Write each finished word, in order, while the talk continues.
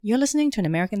You're listening to an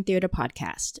American Theater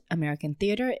podcast. American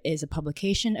Theater is a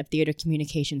publication of Theater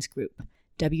Communications Group,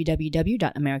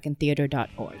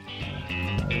 www.americantheater.org.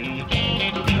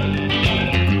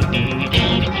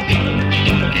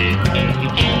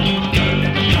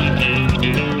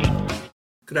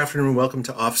 Good afternoon and welcome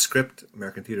to Offscript,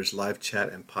 American Theater's live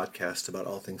chat and podcast about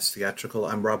all things theatrical.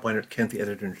 I'm Rob Weinert-Kent, the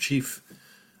editor-in-chief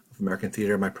of American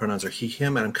Theater. My pronouns are he,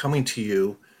 him, and I'm coming to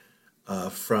you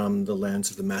from the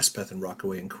lands of the Maspeth and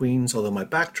Rockaway in Queens, although my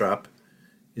backdrop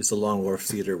is the Long Wharf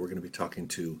Theater. We're going to be talking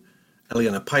to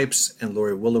Eliana Pipes and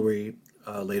Laurie Woolery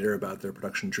later about their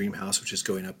production Dream House, which is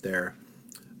going up there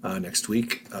next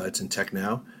week. It's in tech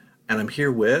now. And I'm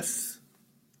here with...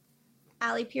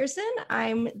 Allie Pearson.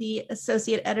 I'm the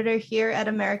associate editor here at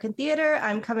American Theater.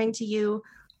 I'm coming to you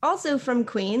also from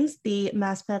Queens, the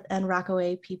Maspeth and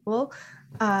Rockaway people.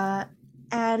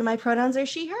 And my pronouns are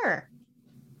she, her.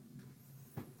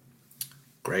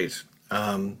 Great.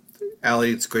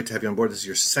 Allie, it's great to have you on board. This is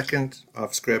your second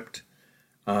Offscript.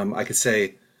 I could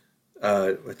say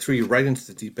I threw you right into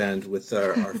the deep end with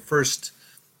our first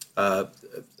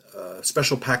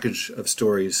special package of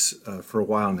stories for a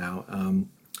while now.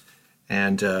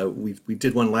 And we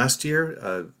did one last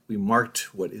year. We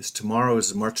marked what is tomorrow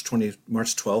is March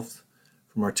 12th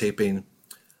from our taping.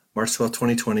 March 12th,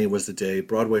 2020 was the day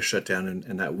Broadway shut down,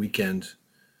 and that weekend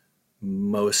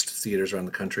most theaters around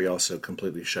the country also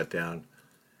completely shut down.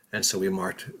 And so we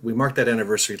marked that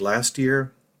anniversary last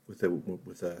year with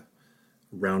a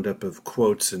roundup of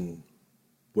quotes and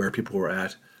where people were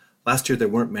at. Last year there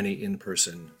weren't many in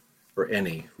person, or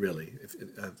any really.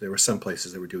 There were some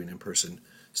places that were doing in person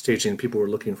staging. People were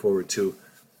looking forward to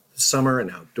the summer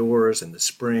and outdoors and the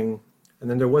spring. And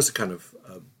then there was a kind of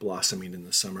blossoming in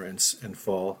the summer and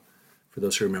fall, for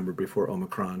those who remember before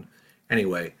Omicron.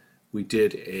 Anyway, we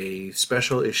did a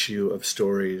special issue of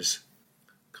stories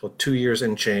called 2 Years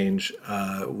and Change,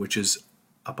 which is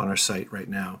up on our site right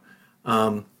now.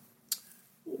 And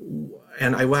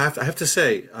I have to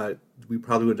say, we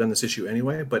probably would have done this issue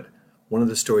anyway, but one of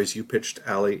the stories you pitched,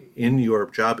 Allie, in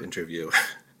your job interview,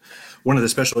 one of the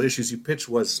special issues you pitched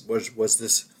was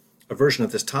this, a version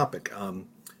of this topic.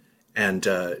 And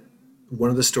one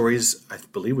of the stories, I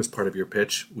believe was part of your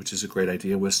pitch, which is a great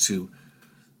idea, was to,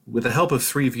 with the help of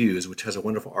 3 Views, which has a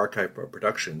wonderful archive of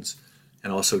productions,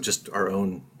 and also just our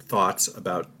own thoughts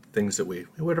about things that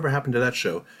whatever happened to that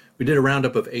show. We did a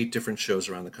roundup of 8 different shows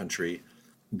around the country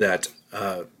that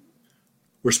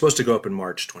were supposed to go up in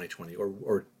March 2020,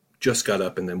 or just got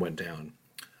up and then went down.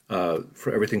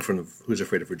 For everything from Who's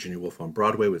Afraid of Virginia Woolf on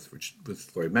Broadway with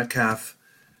Laurie Metcalf,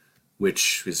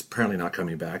 which is apparently not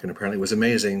coming back, and apparently was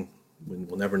amazing.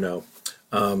 We'll never know.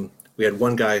 We had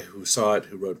one guy who saw it,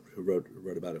 who wrote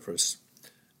about it for us,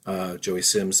 Joey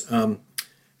Sims. And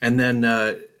then,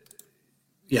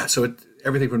 so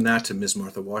everything from that to Ms.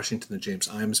 Martha Washington, the James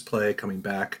Imes play coming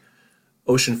back,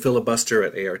 Ocean Filibuster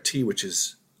at ART, which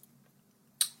is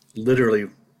literally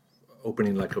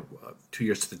opening like 2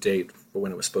 years to the date for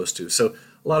when it was supposed to. So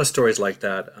a lot of stories like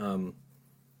that.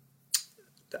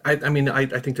 I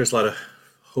think there's a lot of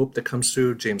hope that comes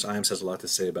through. James Imes has a lot to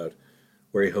say about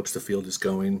where he hopes the field is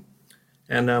going.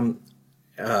 And one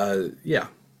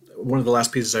of the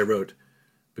last pieces I wrote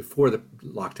before the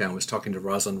lockdown was talking to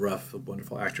Rosalind Ruff, a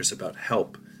wonderful actress, about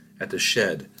Help at the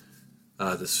Shed,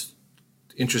 this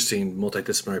interesting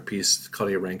multidisciplinary piece,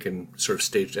 Claudia Rankin sort of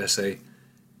staged essay.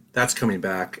 That's coming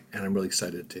back, and I'm really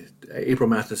excited. April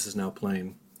Mathis is now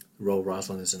playing the role.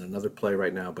 Rosalind is in another play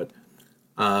right now, but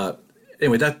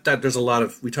anyway, that there's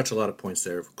we touch a lot of points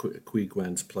there of Qui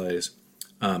Gwen's plays.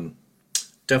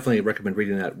 Definitely recommend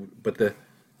reading that. But the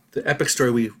epic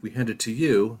story we handed to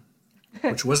you,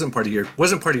 which wasn't part of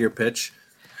your pitch.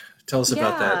 Tell us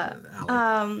about that,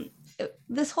 Allie.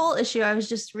 This whole issue, I was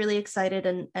just really excited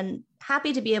and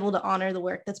happy to be able to honor the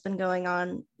work that's been going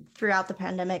on throughout the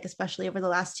pandemic, especially over the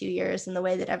last 2 years, and the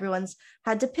way that everyone's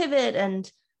had to pivot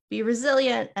and be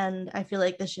resilient. And I feel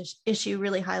like this issue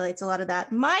really highlights a lot of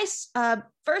that. My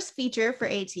first feature for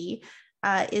AT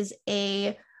is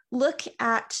a look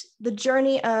at the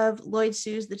journey of Lloyd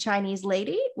Sue's The Chinese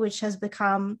Lady, which has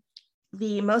become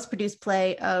the most produced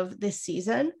play of this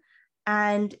season,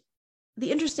 and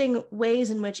the interesting ways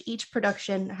in which each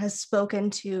production has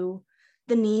spoken to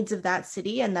the needs of that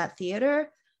city and that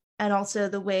theater, and also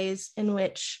the ways in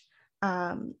which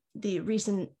the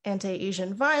recent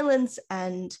anti-Asian violence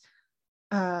and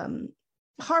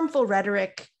harmful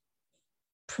rhetoric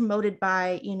promoted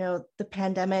by, the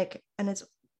pandemic and its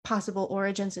possible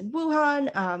origins in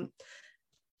Wuhan,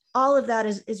 all of that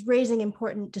is raising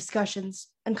important discussions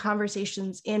and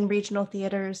conversations in regional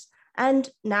theaters. And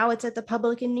now it's at the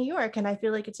Public in New York. And I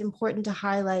feel like it's important to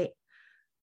highlight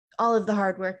all of the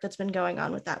hard work that's been going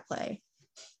on with that play.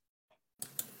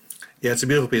 Yeah, it's a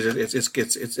beautiful piece.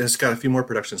 It's got a few more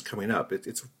productions coming up.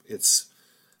 It's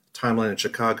Timeline in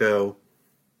Chicago,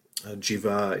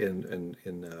 Jiva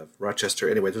in Rochester.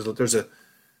 Anyway,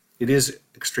 it is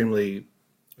extremely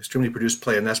produced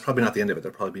play, and that's probably not the end of it.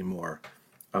 There'll probably be more.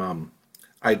 I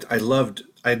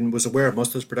was aware of most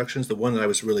of those productions. The one that I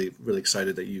was really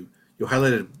excited that you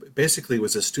highlighted basically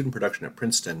was a student production at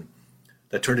Princeton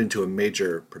that turned into a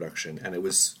major production, and it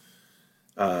was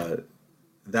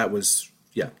that was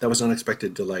an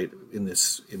unexpected delight in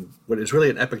what is really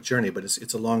an epic journey, but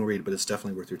it's a long read, but it's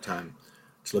definitely worth your time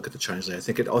to look at the Chinese lady. I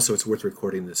think it's worth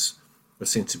recording this, what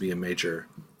seems to be a major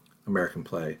American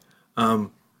play.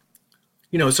 Some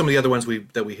of the other ones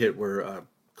that we hit were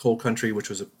Coal Country, which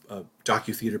was a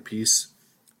docu-theater piece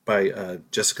by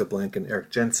Jessica Blank and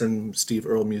Eric Jensen, Steve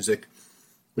Earle music,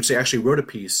 which they actually wrote a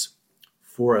piece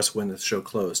for us when the show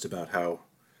closed about how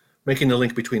making the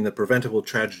link between the preventable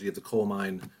tragedy of the coal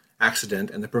mine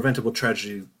accident and the preventable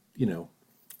tragedy,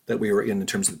 that we were in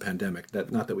terms of the pandemic.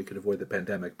 Not that we could avoid the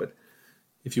pandemic, but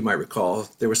if you might recall,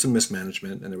 there was some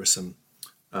mismanagement and there was some,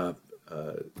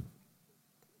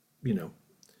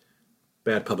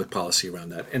 bad public policy around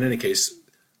that. In any case,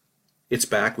 it's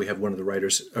back. We have one of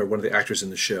the actors in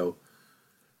the show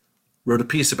wrote a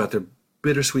piece about their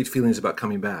bittersweet feelings about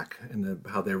coming back and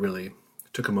how they really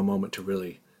took them a moment to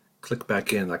really click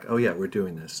back in, like, oh yeah, we're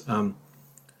doing this.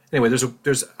 Anyway,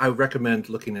 I recommend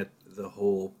looking at the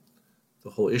whole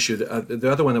issue. The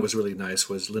other one that was really nice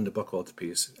was Linda Buchwald's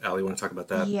piece. Allie, you want to talk about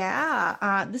that?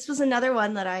 Yeah, this was another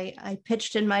one that I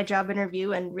pitched in my job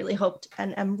interview and really hoped,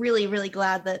 and I'm really, really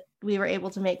glad that we were able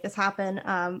to make this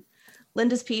happen.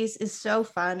 Linda's piece is so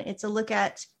fun. It's a look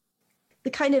at the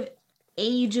kind of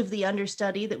age of the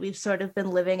understudy that we've sort of been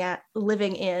living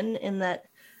in that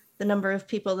the number of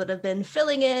people that have been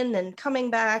filling in and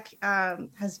coming back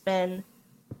has been,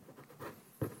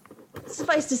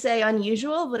 suffice to say,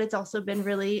 unusual, but it's also been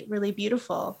really, really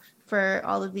beautiful for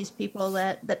all of these people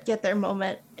that get their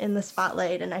moment in the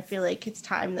spotlight. And I feel like it's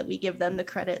time that we give them the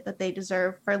credit that they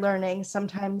deserve for learning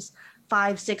sometimes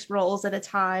 5-6 roles at a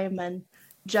time and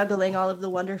juggling all of the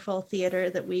wonderful theater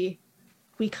that we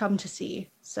come to see.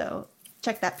 So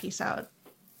check that piece out.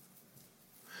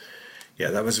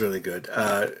 Yeah, that was really good.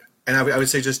 And I would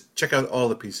say just check out all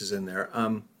the pieces in there.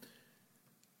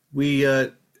 We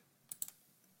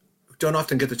don't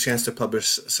often get the chance to publish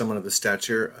someone of the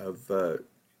stature of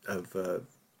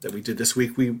that we did this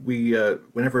week. We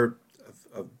whenever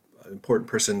an important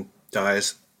person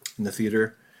dies in the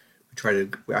theater,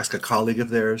 we ask a colleague of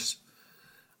theirs,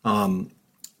 who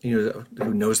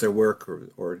knows their work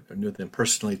or knew them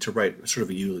personally, to write sort of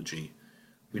a eulogy.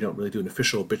 We don't really do an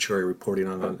official obituary reporting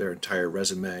on their entire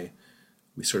resume.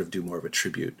 We sort of do more of a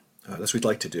tribute. That's what we'd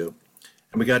like to do.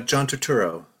 And we got John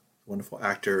Turturro, wonderful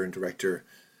actor and director,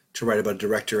 to write about a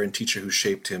director and teacher who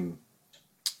shaped him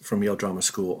from Yale Drama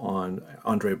School on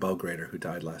Andre Belgrader, who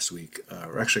died last week,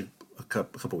 or actually a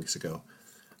couple weeks ago.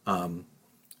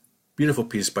 Beautiful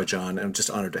piece by John. I'm just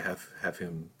honored to have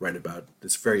him write about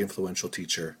this very influential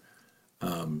teacher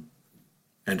and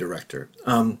director.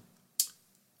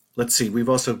 Let's see. We've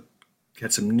also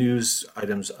had some news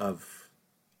items of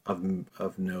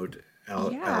note.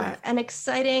 Yeah, an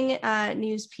exciting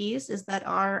news piece is that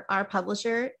our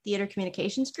publisher, Theater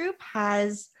Communications Group,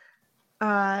 has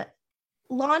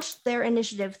launched their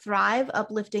initiative Thrive,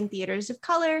 Uplifting Theaters of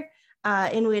Color,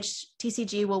 in which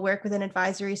TCG will work with an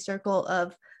advisory circle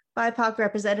of BIPOC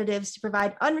representatives to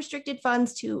provide unrestricted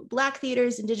funds to Black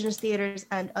theaters, Indigenous theaters,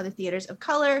 and other theaters of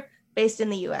color based in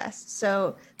the US.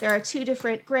 So there are 2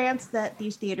 different grants that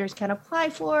these theaters can apply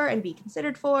for and be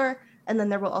considered for, and then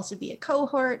there will also be a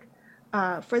cohort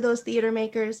for those theater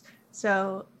makers.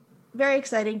 So very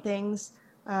exciting things.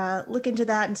 Look into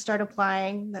that and start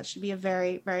applying. That should be a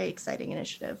very, very exciting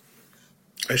initiative.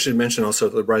 I should mention also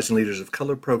the Rising Leaders of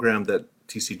Color program that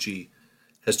TCG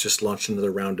has just launched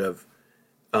another round of.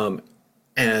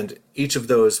 And each of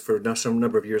those for some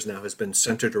number of years now has been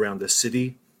centered around the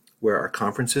city where our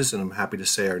conference is. And I'm happy to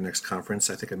say our next conference,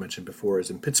 I think I mentioned before, is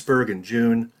in Pittsburgh in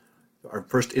June. Our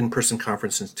first in-person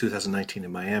conference since 2019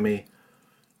 in Miami.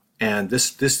 And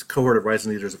this cohort of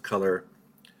Rising Leaders of Color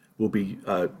will be,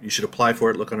 you should apply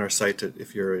for it. Look on our site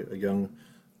if you're a young,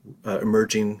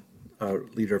 emerging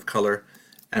leader of color.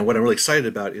 And what I'm really excited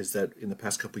about is that in the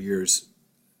past couple of years,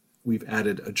 we've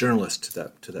added a journalist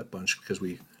to that bunch, because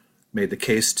we made the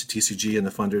case to TCG and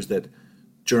the funders that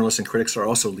journalists and critics are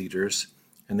also leaders,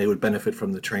 and they would benefit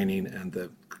from the training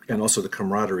and also the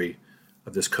camaraderie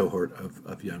of this cohort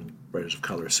of young writers of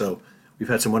color. So we've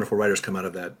had some wonderful writers come out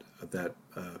of that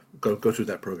go through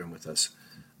that program with us.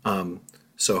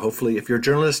 So hopefully, if you're a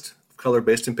journalist of color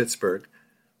based in Pittsburgh,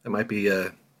 that might be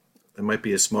a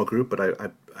small group, but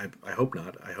I hope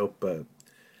not. I hope,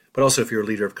 but also if you're a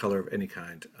leader of color of any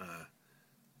kind,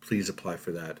 please apply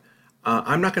for that.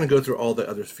 I'm not going to go through all the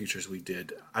other features we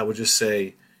did. I would just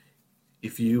say,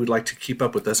 if you would like to keep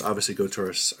up with us, obviously go to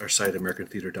our site,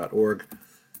 americantheater.org,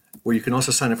 where you can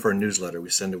also sign up for a newsletter. We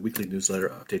send a weekly newsletter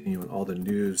updating you on all the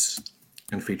news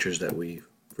and features that we've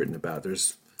written about.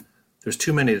 There's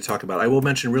too many to talk about. I will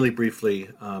mention really briefly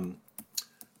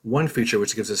one feature,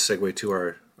 which gives us a segue to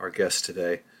our guest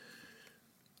today.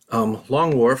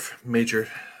 Long Wharf, major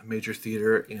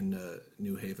theater in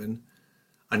New Haven,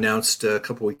 announced a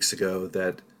couple weeks ago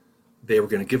that they were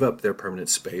going to give up their permanent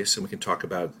space, and we can talk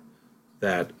about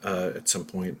that at some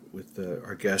point with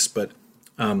our guest. But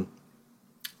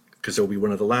because it will be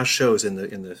one of the last shows in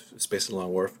the space of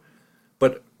Long Wharf.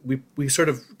 But we sort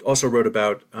of also wrote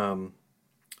about.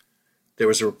 There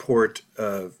was a report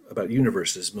about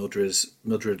universes. Mildred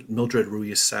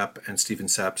Ruiz Sapp and Stephen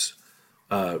Sapp's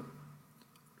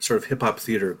sort of hip hop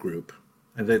theater group,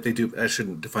 and they do. I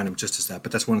shouldn't define them just as that,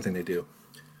 but that's one thing they do.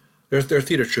 They're a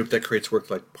theater troupe that creates work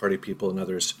like Party People and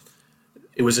others.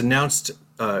 It was announced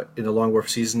in the Long Wharf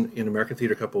season in American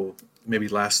Theater maybe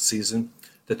last season,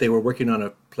 that they were working on a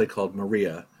play called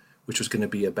Maria, which was going to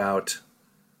be about.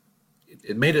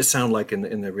 It made it sound like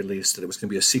in the release that it was going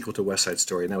to be a sequel to West Side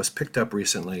Story, and that was picked up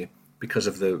recently because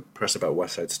of the press about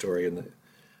West Side Story, and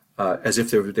as if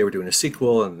they were doing a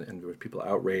sequel, and there were people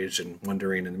outraged and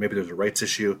wondering, and maybe there was a rights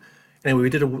issue. Anyway, we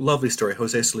did a lovely story.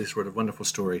 Jose Solis wrote a wonderful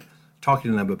story, talking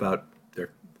to them about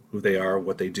who they are,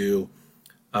 what they do,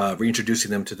 reintroducing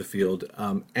them to the field,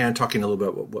 and talking a little bit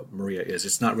about what Maria is.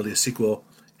 It's not really a sequel;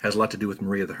 it has a lot to do with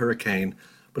Maria the Hurricane,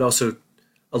 but also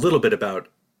a little bit about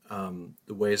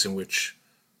the ways in which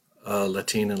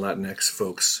Latin and Latinx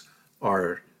folks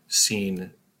are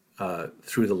seen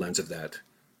through the lens of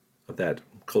that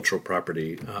cultural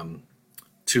property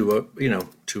to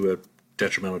a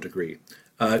detrimental degree.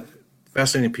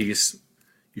 Fascinating piece.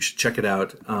 You should check it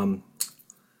out.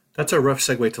 That's a rough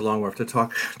segue to Long Wharf to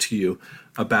talk to you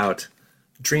about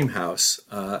Dreamhouse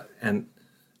and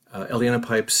Eliana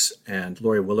Pipes and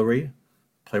Laurie Woolery,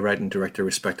 playwright and director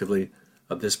respectively,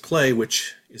 of this play,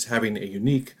 which is having a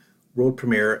unique world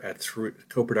premiere at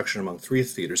co-production among 3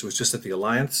 theaters. It was just at the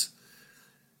Alliance.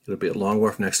 It'll be at Long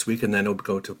Wharf next week, and then it'll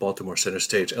go to Baltimore Center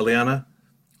Stage. Eliana,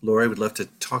 Laurie, would love to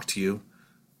talk to you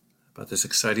about this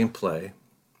exciting play,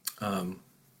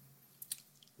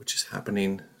 which is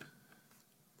happening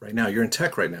right now. You're in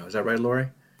tech right now. Is that right,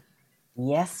 Laurie?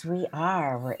 Yes, we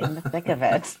are. We're in the thick of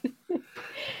it.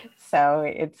 So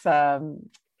it's a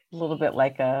little bit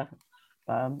like an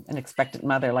expectant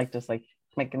mother, just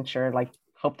making sure,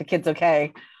 hope the kid's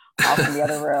okay off in the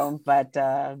other room. But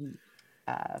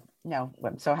no,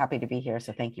 I'm so happy to be here.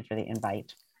 So thank you for the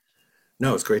invite.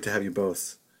 No, it's great to have you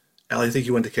both. Allie, I think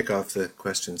you wanted to kick off the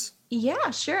questions.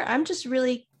 Yeah, sure. I'm just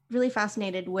really, really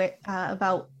fascinated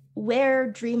about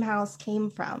where Dreamhouse came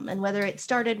from, and whether it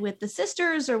started with the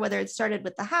sisters or whether it started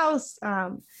with the house.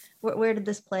 Where did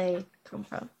this play come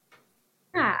from?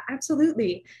 Yeah,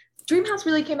 absolutely. Dreamhouse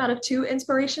really came out of 2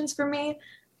 inspirations for me.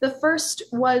 The first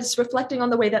was reflecting on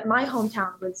the way that my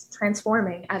hometown was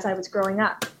transforming as I was growing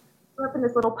up. I grew up in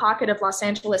this little pocket of Los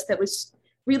Angeles that was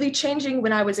really changing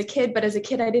when I was a kid, but as a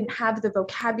kid, I didn't have the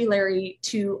vocabulary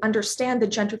to understand the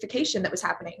gentrification that was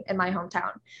happening in my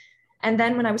hometown. And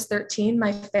then when I was 13,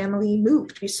 my family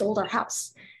moved. We sold our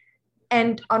house.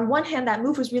 And on one hand, that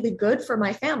move was really good for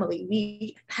my family.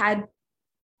 We had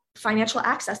financial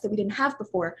access that we didn't have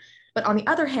before. But on the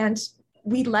other hand,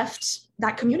 we left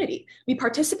that community. We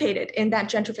participated in that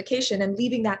gentrification, and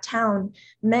leaving that town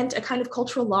meant a kind of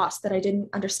cultural loss that I didn't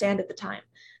understand at the time.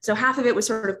 So half of it was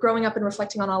sort of growing up and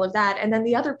reflecting on all of that. And then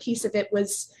the other piece of it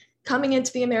was coming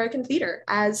into the American theater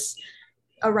as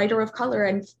a writer of color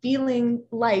and feeling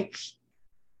like,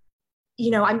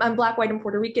 I'm Black, white, and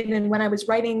Puerto Rican. And when I was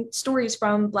writing stories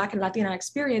from Black and Latina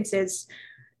experiences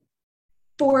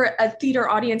for a theater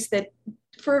audience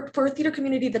for a theater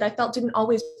community that I felt didn't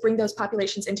always bring those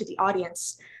populations into the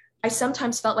audience, I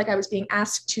sometimes felt like I was being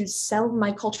asked to sell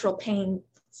my cultural pain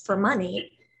for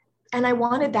money. And I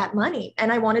wanted that money,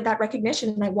 and I wanted that recognition,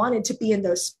 and I wanted to be in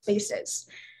those spaces.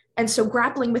 And so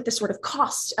grappling with the sort of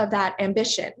cost of that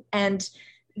ambition and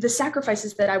the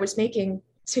sacrifices that I was making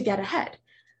to get ahead,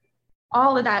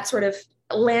 all of that sort of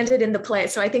landed in the play.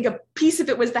 So I think a piece of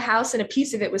it was the house, and a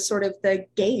piece of it was sort of the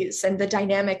gaze and the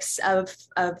dynamics of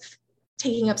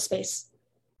taking up space.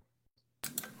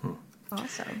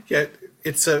 Awesome. Yeah,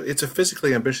 it's a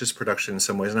physically ambitious production in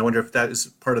some ways, and I wonder if that is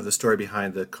part of the story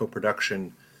behind the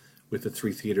co-production with the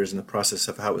three theaters and the process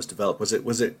of how it was developed?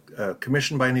 Was it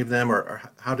commissioned by any of them, or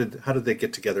how did they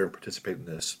get together and participate in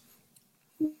this?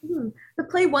 Mm-hmm. The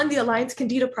play won the Alliance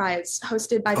Candida Prize,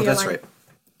 hosted by the That's Alliance.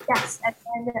 right. Yes,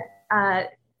 and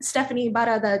Stephanie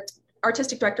Barra, the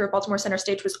artistic director of Baltimore Center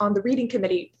Stage, was on the reading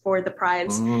committee for the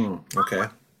prize. Okay.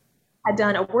 Had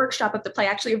done a workshop of the play,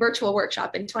 actually a virtual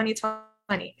workshop in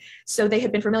 2020. So they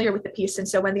had been familiar with the piece, and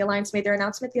so when the Alliance made their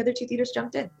announcement, the other two theaters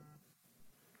jumped in.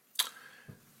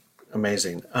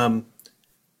 Amazing.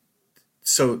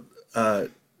 So,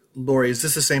 Laurie, is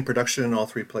this the same production in all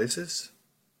three places?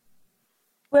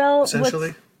 Well,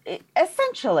 essentially,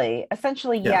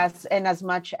 yes. And as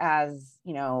much as,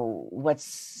 what's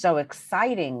so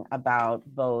exciting about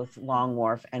both Long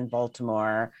Wharf and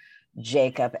Baltimore,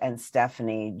 Jacob and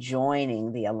Stephanie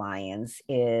joining the Alliance,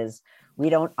 is we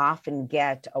don't often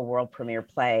get a world premiere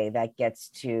play that gets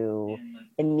to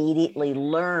immediately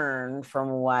learn from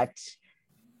what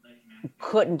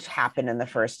couldn't happen in the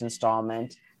first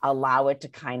installment, allow it to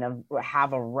kind of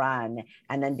have a run,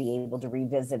 and then be able to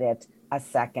revisit it a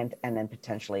second and then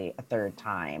potentially a third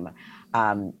time.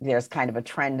 There's kind of a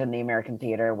trend in the American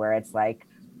theater where it's like,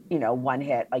 one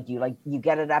hit, you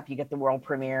get it up, you get the world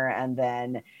premiere, and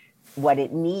then what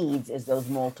it needs is those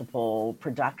multiple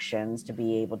productions to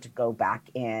be able to go back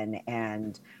in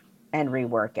and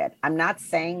rework it. I'm not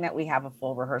saying that we have a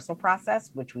full rehearsal process,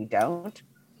 which we don't.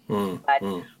 But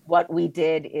what we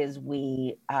did is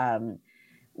we kind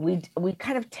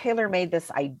of tailor-made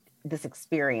this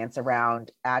experience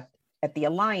around at the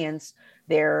Alliance.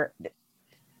 The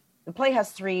play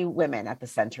has three women at the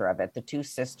center of it: the two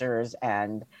sisters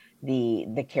and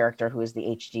the character who is the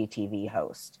HGTV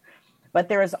host. But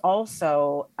there is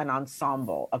also an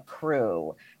ensemble, a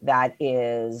crew that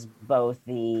is both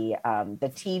the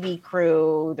TV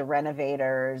crew, the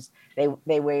renovators.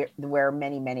 They wear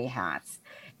many, many hats.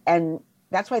 And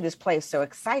that's why this play is so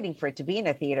exciting for it to be in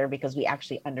a theater, because we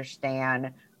actually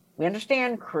understand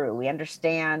crew. We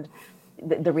understand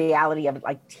the reality of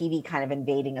like TV kind of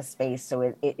invading a space.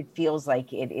 So it feels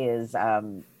like it is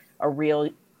a real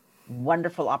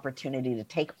wonderful opportunity to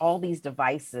take all these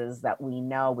devices that we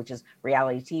know, which is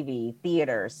reality TV,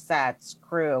 theater, sets,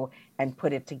 crew, and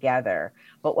put it together.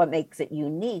 But what makes it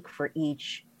unique for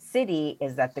each city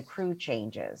is that the crew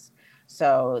changes.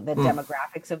 So the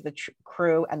demographics of the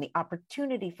crew and the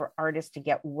opportunity for artists to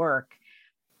get work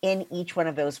in each one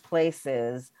of those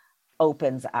places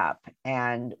opens up.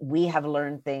 And we have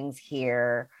learned things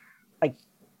here like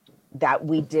that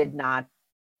we did not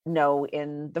know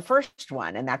in the first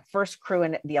one. And that first crew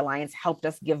in the Alliance helped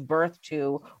us give birth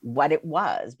to what it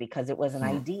was, because it was an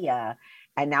idea.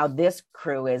 And now this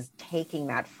crew is taking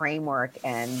that framework,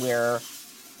 and we're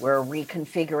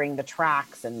reconfiguring the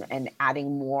tracks and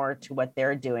adding more to what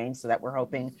they're doing, so that we're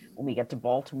hoping when we get to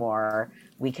Baltimore,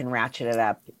 we can ratchet it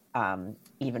up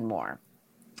even more.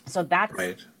 So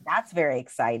that's very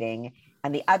exciting.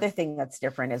 And the other thing that's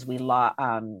different is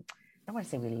I want to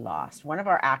say we lost. One of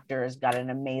our actors got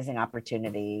an amazing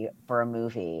opportunity for a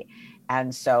movie.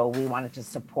 And so we wanted to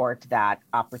support that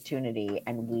opportunity.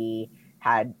 And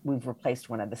we've replaced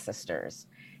one of the sisters.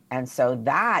 And so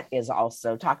that is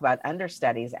also, talk about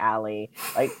understudies, Allie.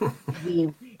 Like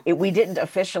we didn't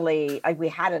officially, like we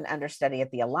had an understudy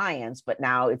at the Alliance, but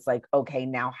now it's like, okay,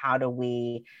 now how do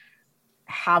we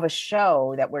have a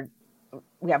show that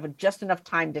we have just enough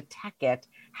time to tech it?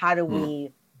 How do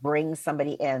we bring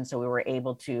somebody in? So we were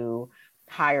able to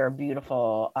hire a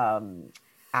beautiful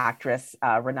actress,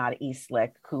 Renata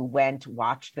Eastlick, who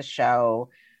watched the show,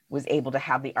 was able to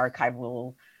have the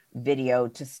archival video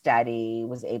to study,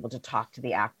 was able to talk to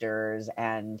the actors.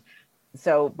 And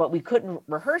so, but we couldn't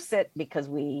rehearse it because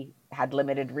we had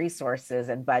limited resources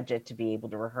and budget to be able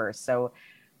to rehearse. So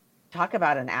talk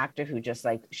about an actor who just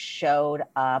like showed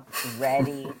up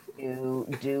ready to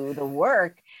do the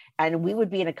work. And we would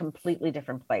be in a completely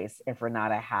different place if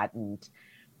Renata hadn't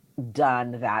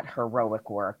done that heroic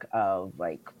work of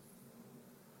like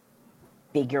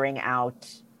figuring out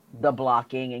the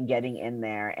blocking and getting in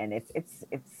there. And it's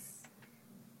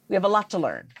we have a lot to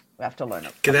learn. We have to learn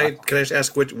it. Can I just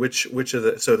ask which of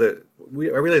the,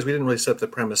 I realized we didn't really set up the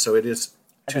premise. So it is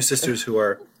two sisters who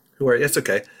are, it's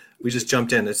okay. We just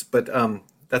jumped in.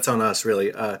 That's on us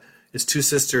really. It's two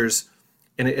sisters,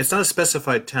 and it's not a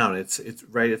specified town. It's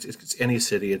any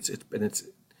city. It's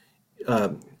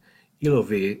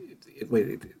Ilovia.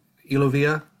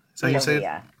 Ilovia? Is that how you say it?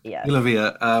 Yeah.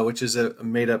 Ilovia, which is a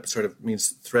made up sort of means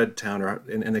thread town,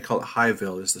 and they call it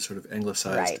Highville, is the sort of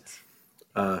anglicized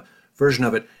version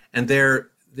of it. And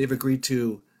they've agreed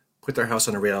to put their house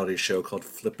on a reality show called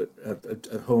Flip It,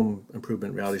 a home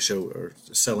improvement reality show or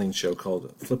selling show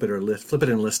called Flip It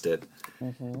and List It,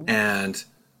 and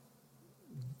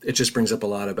it just brings up a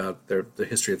lot about the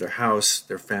history of their house,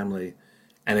 their family,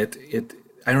 and it.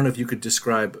 I don't know if you could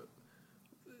describe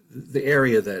the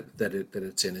area that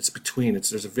it's in. It's between.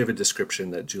 There's a vivid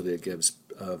description that Julia gives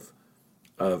of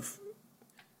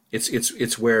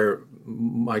it's where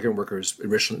migrant workers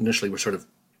initially were sort of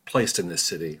placed in this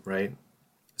city, right?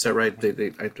 Is that right?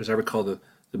 As I recall, the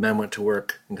men went to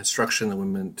work in construction, the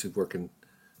women to work in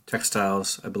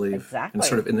textiles, I believe, Exactly. and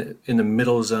sort of in the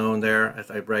middle zone there.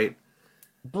 I right.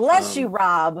 Bless you,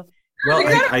 Rob. Well,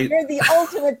 You're the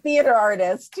ultimate theater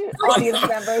artist, audience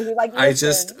member who like. I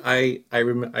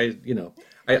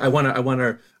want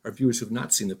our viewers who've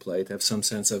not seen the play to have some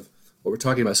sense of what we're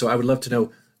talking about. So I would love to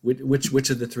know which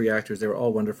of the three actors. They were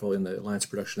all wonderful in the Alliance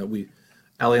production that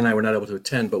Allie and I were not able to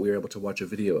attend, but we were able to watch a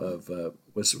video of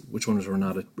which ones were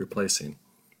not replacing.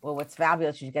 Well, what's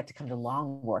fabulous is you get to come to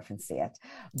Long Wharf and see it.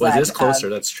 Well, it is closer.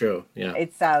 That's true. Yeah.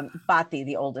 It's Bati,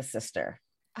 the oldest sister.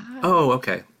 Oh,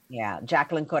 okay. Yeah,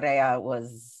 Jacqueline Correa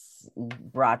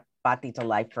brought Bati to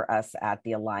life for us at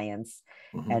the Alliance,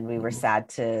 and we were sad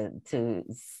to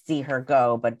see her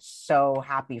go, but so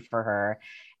happy for her.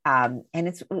 And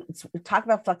it's talk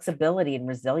about flexibility and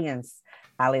resilience,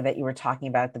 Ali, that you were talking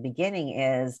about at the beginning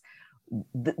is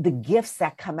the gifts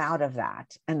that come out of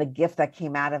that. And the gift that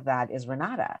came out of that is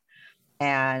Renata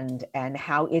and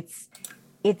how it's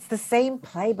the same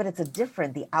play, but it's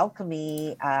the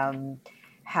alchemy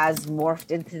has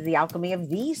morphed into the alchemy of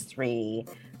these three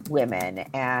women.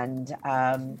 And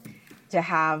to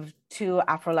have two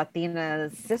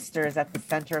Afro-Latina sisters at the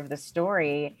center of the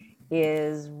story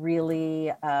is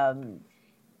really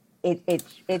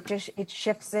it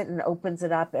shifts it and opens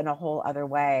it up in a whole other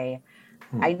way.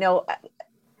 I know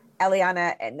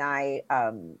Eliana and I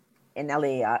and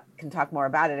Ellie can talk more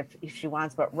about it if she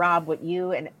wants, but Rob, what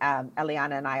you and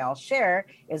Eliana and I all share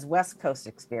is West Coast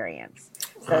experience.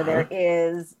 So there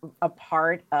is a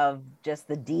part of just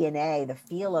the DNA, the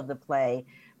feel of the play.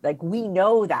 Like we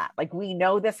know that, like we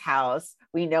know this house,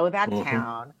 we know that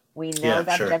town, we know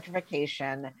that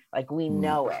gentrification, like we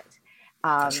know it.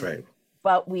 That's right.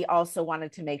 But we also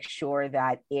wanted to make sure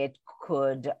that it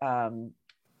could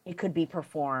be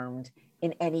performed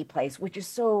in any place, which is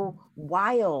so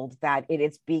wild that it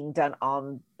is being done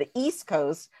on the East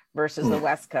Coast versus the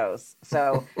West Coast.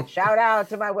 So shout out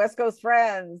to my West Coast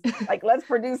friends. Like, let's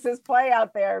produce this play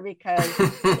out there because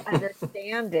we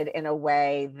understand it in a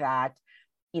way that,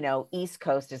 East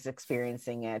Coast is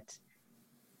experiencing it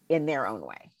in their own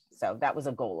way. So that was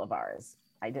a goal of ours.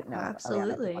 I didn't know.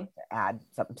 Absolutely. To add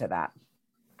something to that.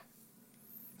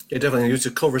 Yeah, definitely.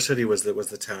 Culver City was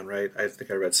the town, right? I think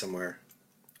I read somewhere.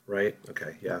 Right.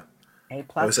 Okay. Yeah. A+.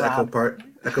 I was Echo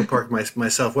Park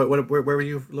myself. Where were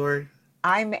you, Laurie?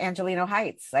 I'm Angelino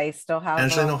Heights. I still have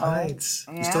Angelino Heights.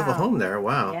 Yeah. You still have a home there.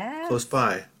 Wow. Yes. Close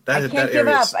by. I can't give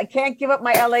up. I can't give up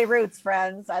my LA roots,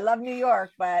 friends. I love New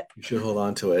York, but you should hold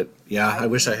on to it. Yeah. I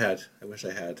wish I had.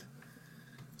 Well,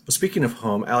 speaking of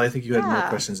home, Allie, I think you had more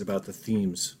questions about the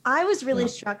themes. I was really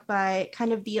struck by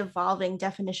kind of the evolving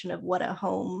definition of what a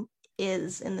home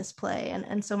is in this play.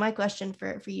 And so my question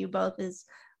for you both is,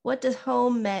 what does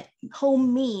home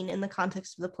mean in the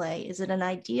context of the play? Is it an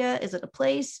idea? Is it a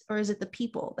place? Or is it the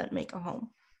people that make a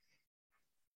home?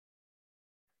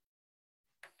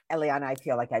 Eliana, I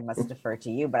feel like I must defer to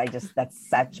you, but that's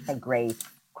such a great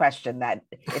question that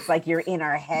it's like you're in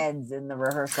our heads in the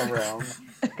rehearsal room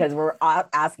because we're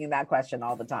asking that question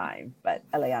all the time. But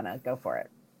Eliana, go for it.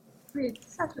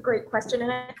 It's such a great question.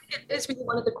 And I think it is really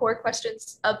one of the core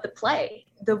questions of the play,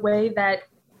 the way that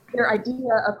their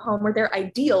idea of home or their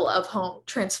ideal of home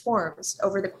transforms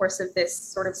over the course of this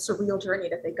sort of surreal journey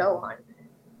that they go on.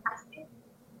 I think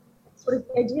sort of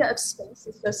the idea of space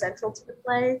is so central to the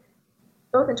play,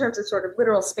 both in terms of sort of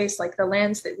literal space, like the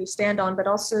lands that we stand on, but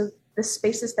also the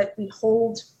spaces that we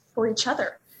hold for each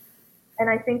other. And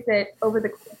I think that over the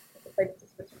course of the play,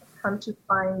 we come to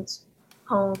find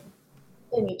home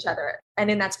in each other and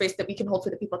in that space that we can hold for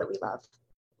the people that we love.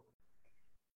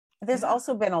 There's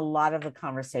also been a lot of the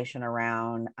conversation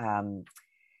around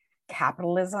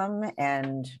capitalism,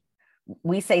 and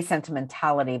we say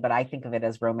sentimentality, but I think of it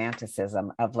as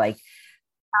romanticism of like,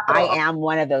 I am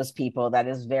one of those people that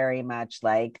is very much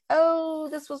like, oh,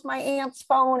 this was my aunt's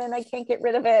phone and I can't get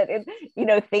rid of it. And,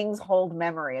 things hold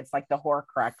memory. It's like the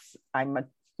Horcrux.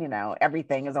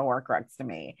 Everything is a Horcrux to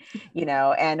me,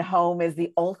 and home is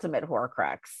the ultimate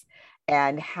Horcrux.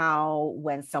 And how,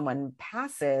 when someone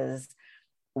passes,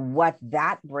 what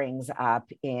that brings up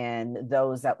in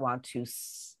those that want to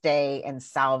stay and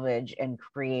salvage and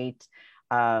create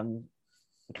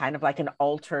kind of like an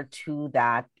altar to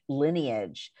that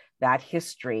lineage, that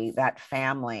history, that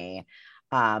family,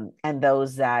 and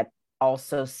those that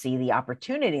also see the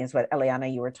opportunities. What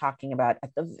Eliana, you were talking about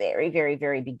at the very, very,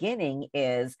 very beginning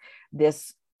is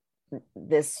this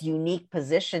unique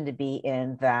position to be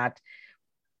in, that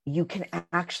you can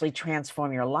actually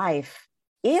transform your life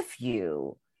if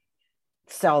you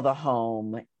sell the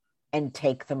home and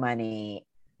take the money,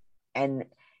 and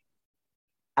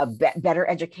better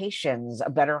educations, a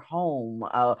better home,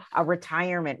 a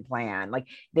retirement plan. Like,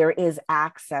 there is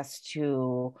access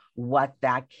to what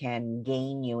that can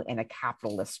gain you in a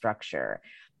capitalist structure.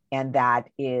 And that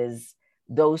is,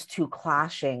 those two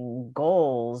clashing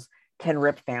goals can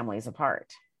rip families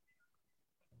apart.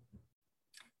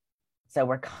 So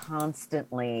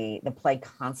the play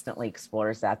constantly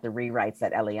explores that. The rewrites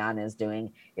that Eliana is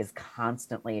doing is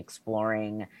constantly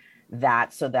exploring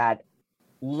that, so that,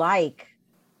 like,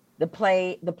 the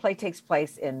play takes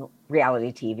place in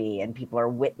reality TV, and people are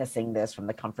witnessing this from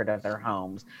the comfort of their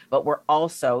homes. But we're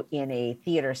also in a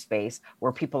theater space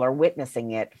where people are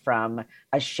witnessing it from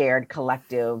a shared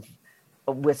collective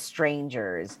with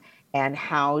strangers. And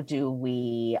how do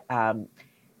we,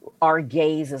 our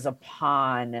gaze is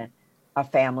upon a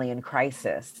family in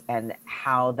crisis, and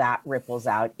how that ripples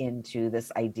out into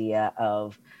this idea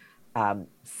of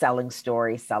selling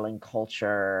story, selling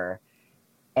culture,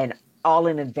 and all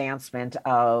in advancement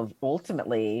of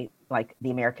ultimately like the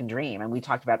American dream. And we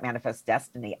talked about Manifest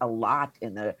Destiny a lot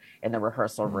in the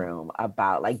rehearsal room,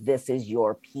 about like, this is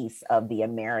your piece of the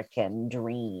American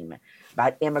dream,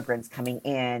 about immigrants coming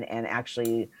in and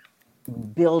actually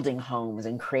building homes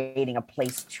and creating a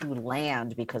place to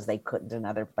land because they couldn't in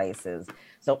other places.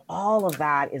 So all of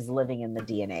that is living in the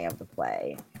DNA of the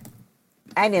play,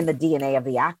 and in the DNA of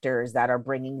the actors that are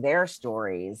bringing their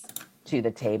stories to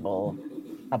the table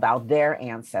about their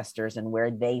ancestors and where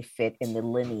they fit in the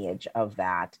lineage of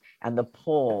that, and the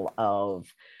pull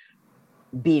of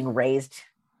being raised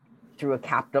through a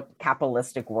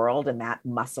capitalistic world, and that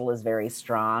muscle is very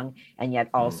strong, and yet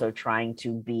also trying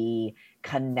to be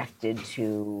connected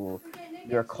to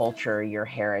your culture, your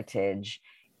heritage,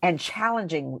 and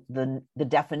challenging the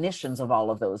definitions of all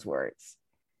of those words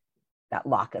that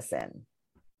lock us in.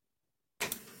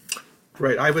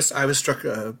 Right. I was struck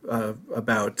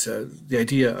about the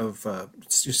idea of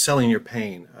selling your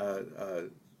pain,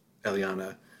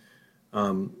 Eliana.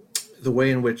 The way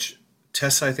in which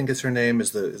Tessa, I think is her name,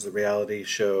 is the reality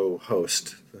show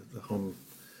host, the home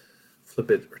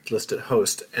flip it or list it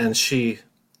host, and she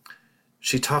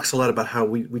talks a lot about how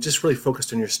we just really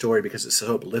focused on your story because it's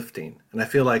so uplifting, and I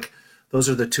feel like those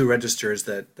are the two registers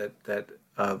that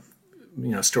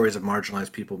stories of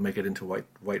marginalized people make it into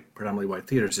predominantly white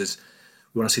theaters. Is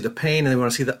we want to see the pain, and we want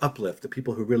to see the uplift, the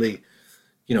people who really,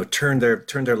 turn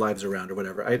their lives around or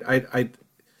whatever.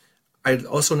 I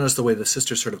also noticed the way the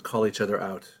sisters sort of call each other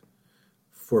out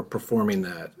for performing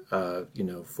that,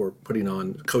 for putting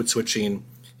on code switching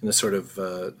in a sort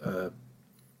of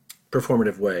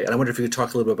performative way. And I wonder if you could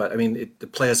talk a little bit about. I mean, the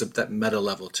play has that meta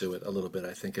level to it a little bit.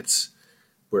 I think it's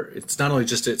not only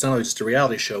just a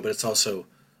reality show, but it's also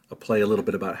a play a little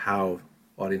bit about how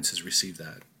audiences receive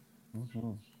that.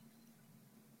 Mm-hmm.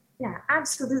 Yeah,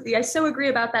 absolutely. I so agree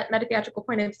about that meta-theatrical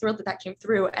point. I'm thrilled that came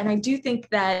through. And I do think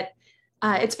that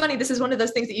it's funny, this is one of those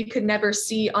things that you could never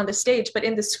see on the stage, but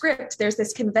in the script, there's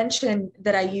this convention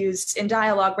that I use in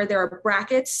dialogue where there are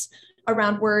brackets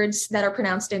around words that are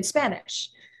pronounced in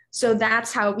Spanish. So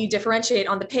that's how we differentiate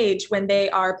on the page when they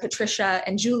are Patricia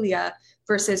and Julia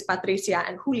versus Patricia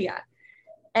and Julia.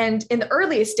 And in the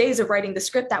earliest days of writing the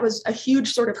script, that was a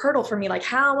huge sort of hurdle for me. Like,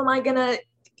 how am I gonna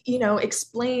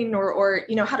explain or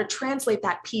how to translate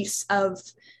that piece of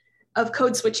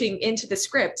code switching into the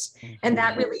script. Mm-hmm. And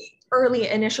that really early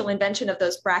initial invention of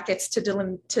those brackets to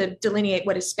delineate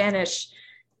what is Spanish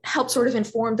helped sort of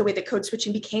inform the way that code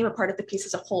switching became a part of the piece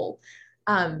as a whole.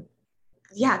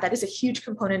 That is a huge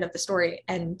component of the story,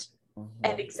 and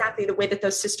exactly the way that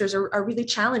those sisters are really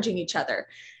challenging each other,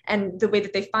 and the way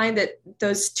that they find that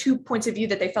those two points of view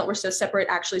that they felt were so separate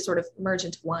actually sort of merge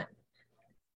into one.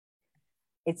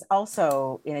 It's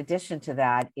also, in addition to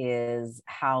that, is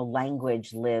how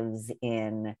language lives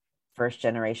in first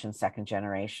generation, second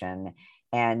generation,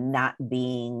 and not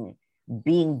being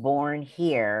born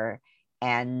here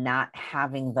and not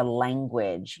having the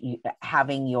language,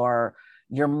 having your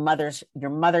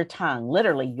mother tongue,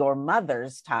 literally your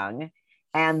mother's tongue,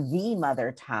 and the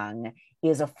mother tongue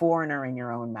is a foreigner in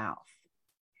your own mouth.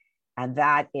 And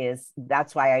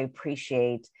that's why I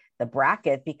appreciate the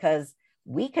bracket, because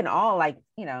we can all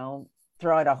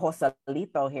throw out a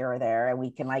Joselito here or there, and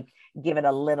we can like give it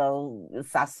a little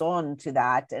sazon to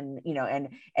that, and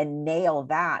and nail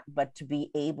that. But to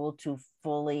be able to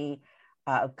fully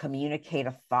communicate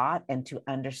a thought and to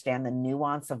understand the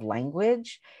nuance of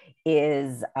language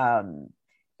is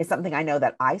something I know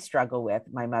that I struggle with.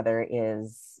 My mother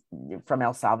is from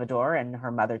El Salvador and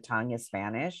her mother tongue is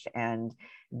Spanish. And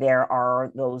there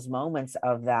are those moments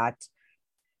of that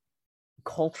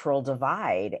cultural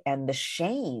divide and the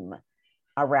shame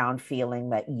around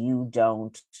feeling that you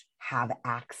don't have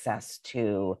access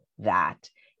to that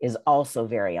is also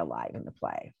very alive in the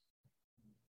play.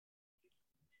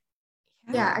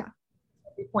 Yeah.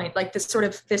 Point, like this sort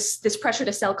of this pressure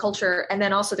to sell culture, and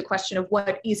then also the question of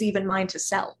what is even mine to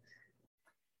sell.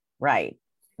 Right.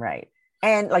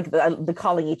 And like the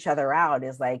calling each other out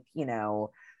is like, you're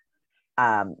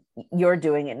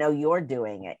doing it, no, you're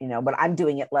doing it, but I'm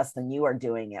doing it less than you are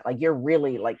doing it, like you're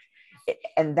really like,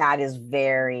 and that is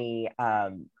very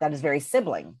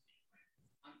sibling.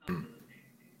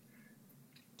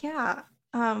 Yeah.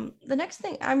 The next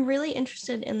thing, I'm really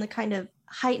interested in the kind of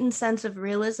heightened sense of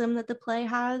realism that the play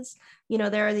has.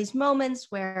 There are these moments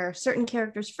where certain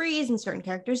characters freeze and certain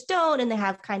characters don't, and they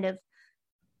have kind of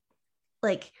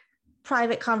like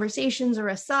private conversations or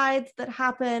asides that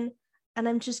happen. And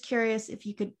I'm just curious if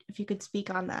you could speak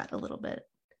on that a little bit.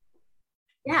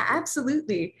 Yeah,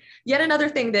 absolutely. Yet another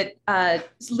thing that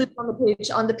lives on the page.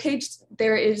 On the page,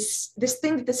 there is this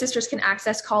thing that the sisters can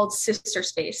access called sister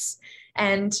space.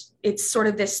 And it's sort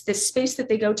of this space that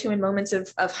they go to in moments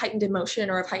of heightened emotion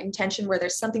or of heightened tension, where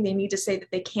there's something they need to say that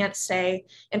they can't say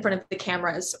in front of the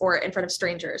cameras or in front of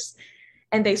strangers.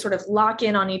 And they sort of lock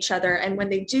in on each other. And when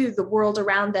they do, the world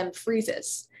around them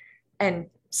freezes and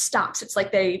stops. It's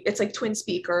like twin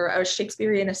speak or a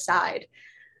Shakespearean aside.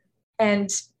 And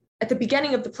at the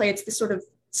beginning of the play, it's this sort of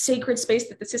sacred space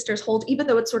that the sisters hold, even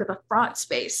though it's sort of a fraught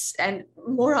space and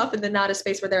more often than not a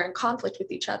space where they're in conflict with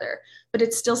each other, but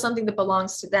it's still something that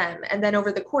belongs to them. And then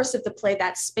over the course of the play,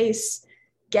 that space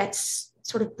gets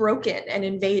sort of broken and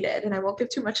invaded, and I won't give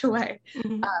too much away.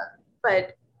 Mm-hmm.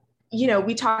 But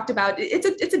we talked about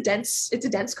it's a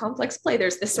dense, complex play.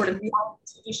 There's this sort of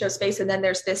TV show space, and then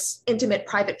there's this intimate,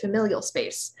 private, familial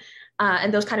space,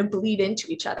 and those kind of bleed into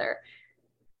each other.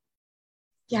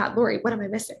 Yeah, Laurie, what am I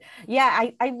missing?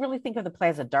 Yeah, I really think of the play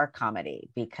as a dark comedy,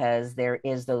 because there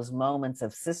is those moments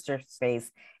of sister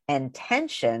space and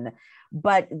tension,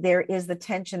 but there is the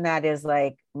tension that is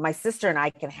like, my sister and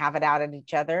I can have it out at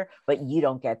each other, but you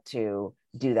don't get to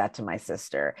do that to my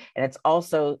sister. And it's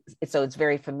also, so it's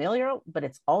very familiar, but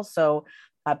it's also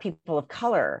people of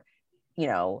color,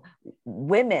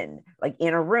 women, like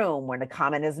in a room when a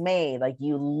comment is made, like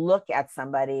you look at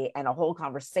somebody and a whole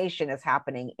conversation is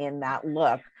happening in that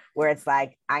look, where it's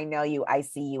like, I know you, I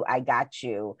see you, I got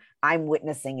you, I'm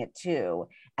witnessing it too.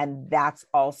 And that's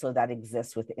also, that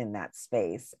exists within that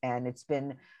space. And it's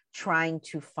been trying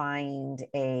to find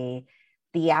a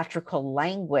theatrical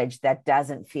language that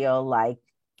doesn't feel like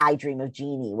I Dream of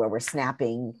Jeannie, where we're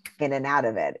snapping in and out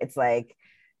of it. It's like,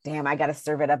 damn, I got to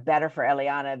serve it up better for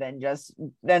Eliana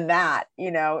than that.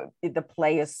 The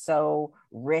play is so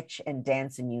rich and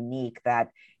dense and unique that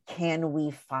can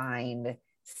we find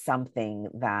something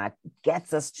that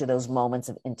gets us to those moments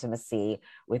of intimacy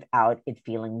without it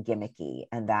feeling gimmicky?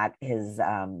 And that is,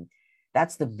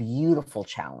 that's the beautiful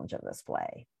challenge of this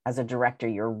play. As a director,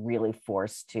 you're really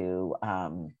forced to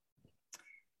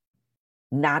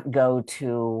not go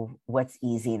to what's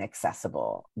easy and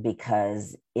accessible,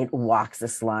 because it walks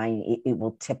this line. It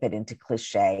will tip it into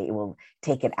cliche. It will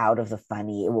take it out of the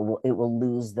funny. It will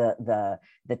lose the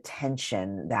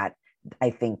tension that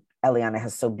I think Eliana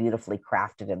has so beautifully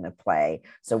crafted in the play.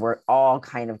 So we're all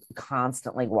kind of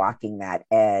constantly walking that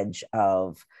edge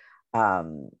of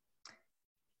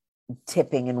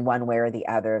tipping in one way or the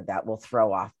other that will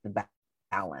throw off the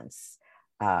balance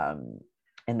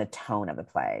in the tone of the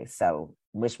play. So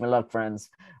wish me luck, friends.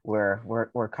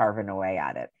 We're carving away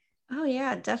at it. Oh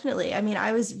yeah, definitely. I mean,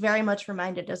 I was very much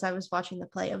reminded as I was watching the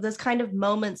play of those kind of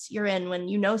moments you're in when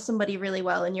you know somebody really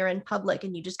well and you're in public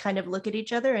and you just kind of look at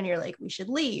each other and you're like, we should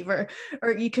leave, or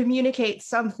you communicate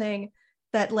something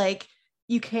that like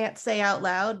you can't say out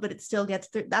loud, but it still gets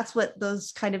through. That's what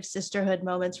those kind of sisterhood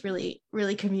moments really,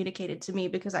 really communicated to me,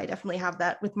 because I definitely have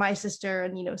that with my sister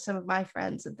and, some of my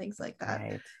friends and things like that.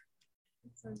 Right.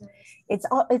 So nice.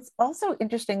 It's also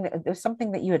interesting that there's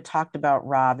something that you had talked about,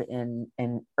 Rob, in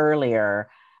earlier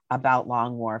about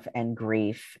Long Wharf and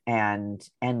grief and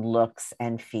looks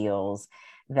and feels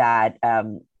that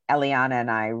Eliana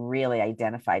and I really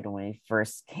identified when we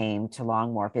first came to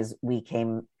Long Wharf. Is we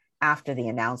came after the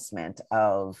announcement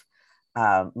of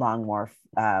Long Wharf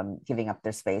giving up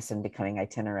their space and becoming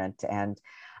itinerant. And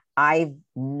I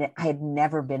had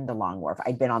never been to Long Wharf.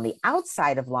 I'd been on the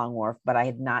outside of Long Wharf, but I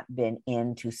had not been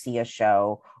in to see a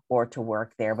show or to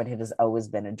work there. But it has always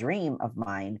been a dream of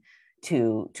mine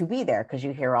to be there, because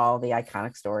you hear all the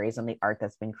iconic stories and the art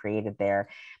that's been created there.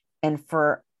 And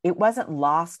it wasn't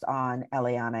lost on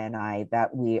Eliana and I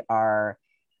that we are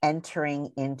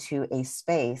entering into a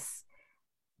space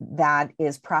that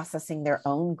is processing their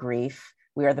own grief.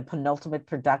 We are the penultimate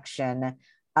production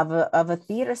of a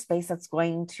theater space that's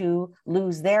going to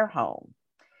lose their home,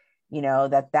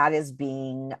 that is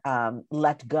being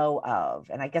let go of.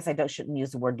 And I guess shouldn't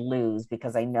use the word lose,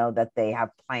 because I know that they have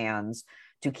plans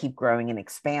to keep growing and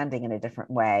expanding in a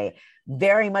different way,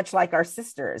 very much like our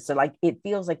sisters. So it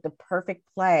feels like the perfect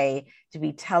play to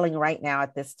be telling right now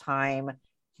at this time,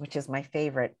 which is my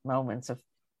favorite moments of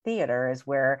theater, is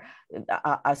where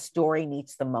a story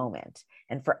meets the moment.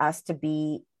 And for us to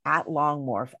be at Long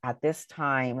Wharf at this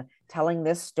time, telling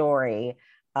this story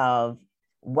of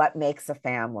what makes a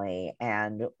family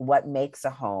and what makes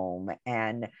a home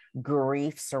and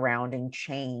grief surrounding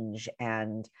change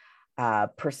and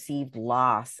perceived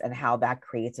loss, and how that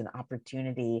creates an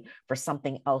opportunity for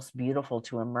something else beautiful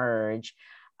to emerge,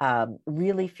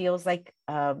 really feels like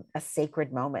a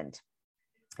sacred moment.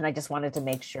 And I just wanted to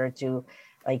make sure to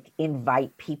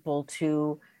invite people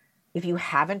to, if you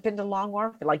haven't been to Long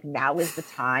Wharf, now is the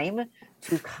time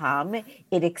to come.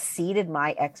 It exceeded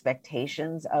my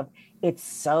expectations of, it's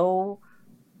so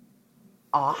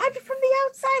odd from the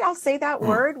outside. I'll say that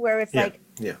word, where it's there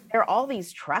are all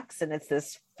these trucks and it's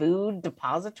this food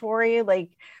depository,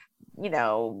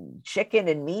 chicken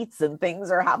and meats and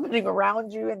things are happening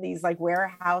around you in these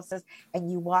warehouses,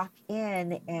 and you walk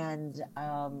in and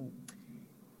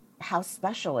how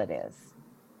special it is.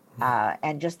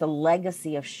 And just the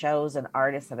legacy of shows and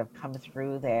artists that have come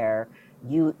through there,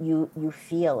 you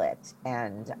feel it.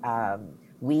 And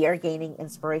we are gaining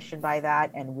inspiration by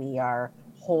that, and we are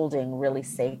holding really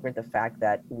sacred the fact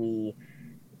that we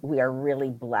are really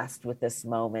blessed with this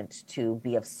moment to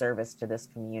be of service to this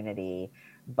community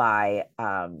by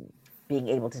being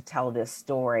able to tell this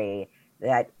story,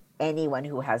 that anyone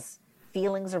who has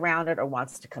feelings around it or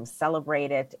wants to come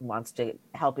celebrate it, wants to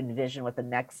help envision what the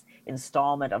next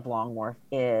installment of Long Wharf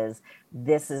is,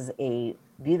 this is a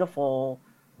beautiful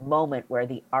moment where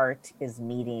the art is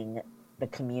meeting the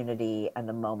community and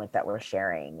the moment that we're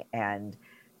sharing. And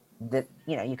that,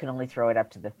 you can only throw it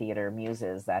up to the theater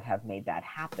muses that have made that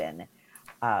happen.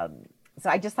 So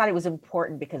I just thought it was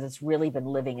important, because it's really been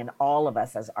living in all of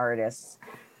us as artists,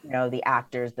 the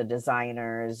actors, the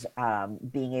designers,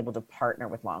 being able to partner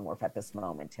with Long Wharf at this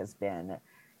moment has been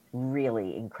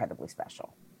really incredibly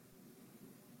special.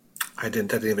 That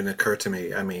didn't even occur to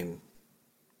me. I mean,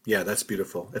 yeah, that's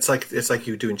beautiful. It's like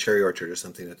you doing Cherry Orchard or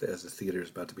something as the theater is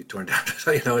about to be torn down.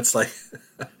 It's like,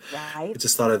 right. I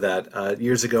just thought of that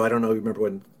years ago. I don't know. Remember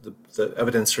when the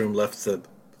Evidence Room left the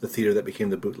theater that became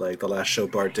the Bootleg? The last show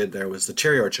Bart did there was the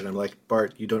Cherry Orchard. I'm like,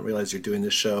 Bart, you don't realize you're doing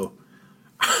this show.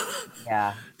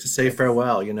 Yeah. To say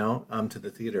farewell, to the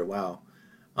theater. Wow.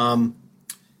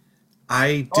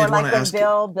 I did want to ask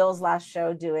Bill's last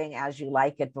show doing As You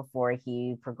Like It before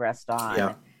he progressed on.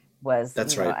 Yeah. Was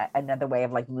that's right. Another way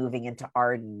of moving into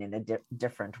Arden in a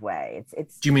different way.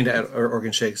 It's. Do you mean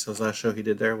Organ Shakes? His last show he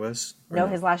did there was? No,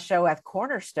 his last show at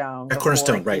Cornerstone. At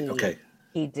Cornerstone, right? Okay.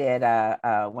 He did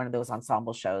one of those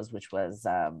ensemble shows, which was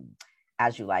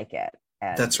As You Like It.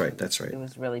 And that's right. It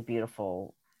was really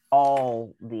beautiful.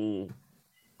 All the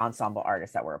ensemble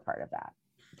artists that were a part of that.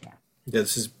 Yeah.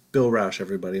 This is Bill Rausch,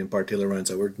 everybody, and Bart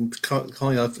DeLorenzo. We're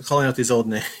calling out these old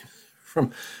names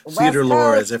from theater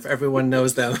lore as if everyone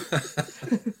knows them.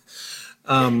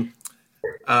 I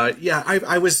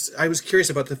was curious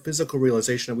about the physical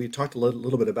realization, and we talked a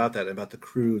little bit about that, about the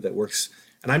crew that works.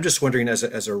 And I'm just wondering, as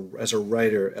a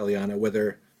writer, Eliana,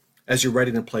 whether as you're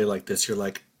writing a play like this,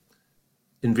 you're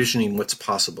envisioning what's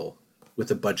possible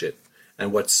with a budget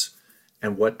and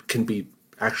what can be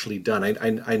actually done.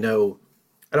 I know,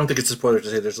 I don't think it's a spoiler to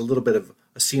say there's a little bit of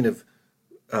a scene of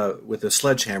with a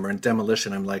sledgehammer and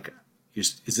demolition. I'm like,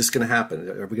 is this going to happen?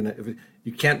 Are we going to?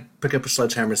 You can't pick up a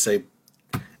sledgehammer and say,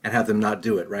 and have them not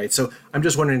do it, right? So I'm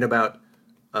just wondering about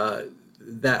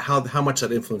that, how much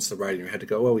that influenced the writing. You had to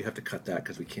go, well, we have to cut that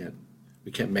because we can't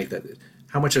make that.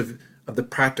 How much of the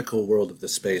practical world of the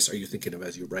space are you thinking of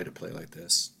as you write a play like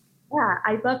this? Yeah,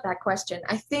 I love that question.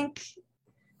 I think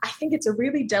it's a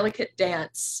really delicate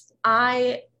dance.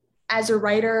 I, as a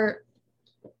writer,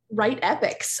 write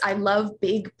epics. I love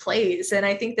big plays. And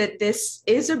I think that this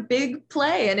is a big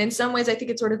play. And in some ways, I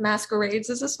think it sort of masquerades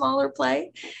as a smaller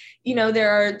play. You know,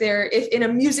 if in a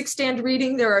music stand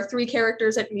reading, there are 3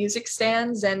 characters at music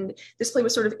stands, and this play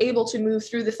was sort of able to move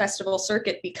through the festival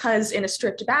circuit because in a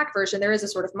stripped back version, there is a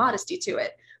sort of modesty to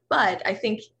it. But I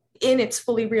think in its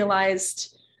fully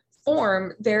realized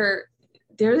form, there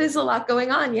is a lot going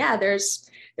on. Yeah, there's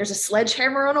a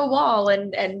sledgehammer on a wall,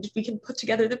 and we can put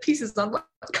together the pieces on what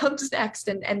comes next.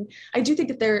 And I do think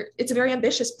that it's a very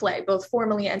ambitious play, both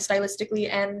formally and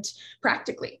stylistically and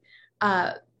practically.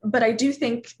 But I do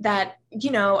think that, you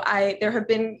know, there have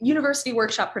been university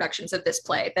workshop productions of this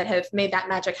play that have made that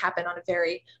magic happen on a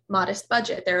very modest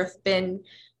budget. There have been,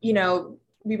 you know,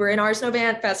 we were in Ars Nova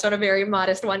Ant Fest on a very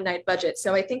modest one-night budget.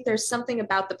 So I think there's something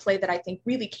about the play that I think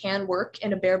really can work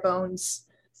in a bare bones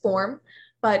form.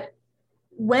 But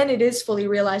when it is fully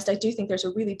realized, I do think there's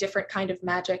a really different kind of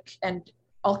magic and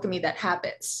alchemy that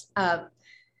happens. And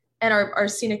our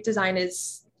scenic design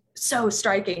is so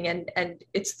striking, and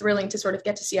it's thrilling to sort of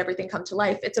get to see everything come to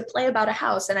life. It's a play about a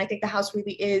house, and I think the house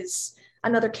really is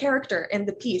another character in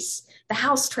the piece. The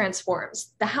house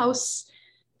transforms. The house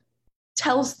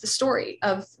tells the story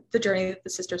of the journey that the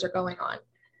sisters are going on.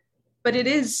 But it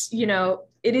is, you know,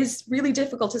 it is really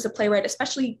difficult as a playwright,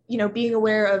 especially, you know, being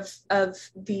aware of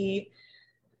the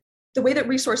way that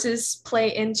resources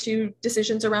play into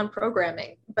decisions around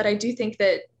programming. But I do think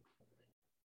that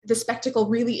the spectacle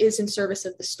really is in service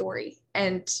of the story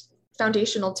and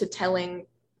foundational to telling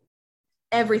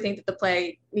everything that the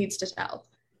play needs to tell.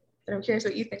 But I'm curious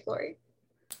what you think, Laurie.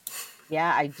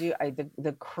 Yeah, I do.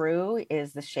 The crew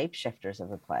is the shapeshifters of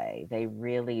the play. They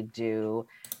really do.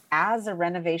 As a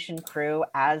renovation crew,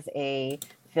 as a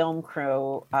film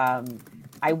crew,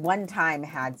 I one time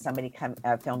had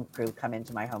a film crew come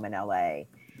into my home in LA,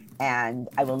 and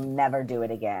I will never do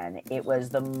it again. It was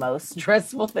the most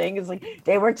stressful thing. It's like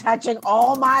they were touching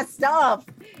all my stuff,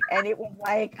 and it was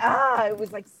like it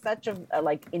was like such a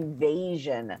like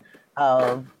invasion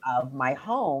of my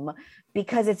home,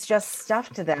 because it's just stuff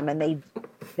to them, and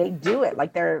they do it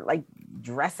like they're like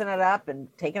dressing it up and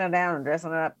taking it down and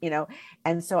dressing it up, you know.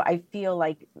 And so I feel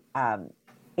like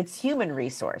it's human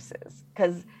resources,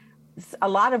 because a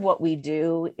lot of what we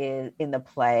do is in the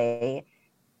play.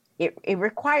 It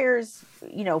requires,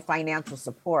 you know, financial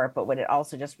support, but what it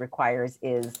also just requires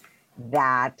is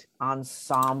that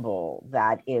ensemble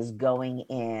that is going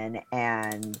in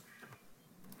and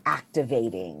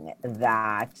activating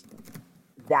that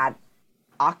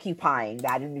occupying,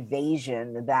 that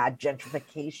invasion, that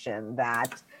gentrification,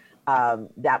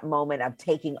 that moment of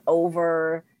taking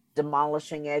over,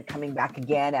 demolishing it, coming back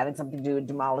again, adding something to do with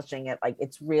demolishing it. Like,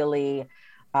 it's really,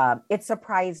 it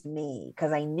surprised me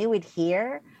because I knew it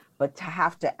here, but to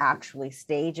have to actually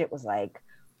stage it was like,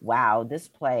 wow, this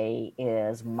play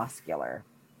is muscular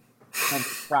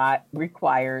and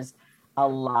requires a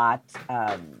lot,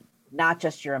 not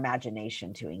just your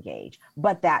imagination to engage,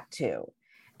 but that too.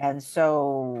 And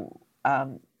so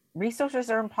resources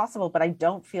are impossible, but I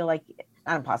don't feel like,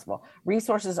 not impossible.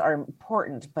 Resources are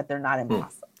important, but they're not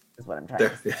impossible, is what I'm trying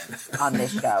to say on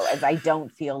this show. As I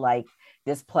don't feel like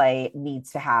this play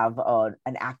needs to have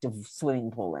an active swimming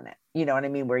pool in it. You know what I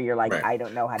mean? Where you're like, right. I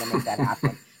don't know how to make that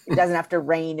happen. It doesn't have to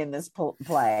rain in this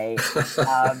play,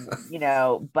 you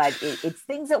know, but it's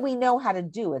things that we know how to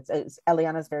do. It's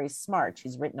Eliana's very smart.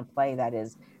 She's written a play that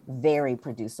is very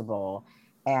producible,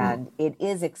 and it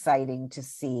is exciting to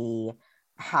see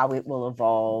how it will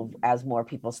evolve as more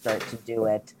people start to do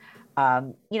it.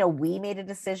 You know, we made a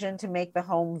decision to make the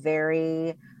home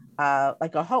very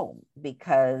like a home,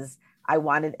 because I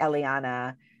wanted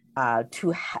Eliana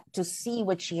to see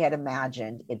what she had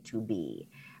imagined it to be.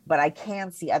 But I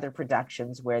can see other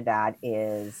productions where that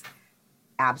is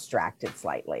abstracted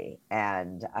slightly,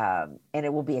 and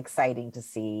it will be exciting to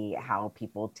see how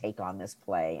people take on this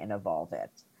play and evolve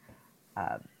it.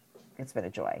 It's been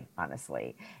a joy,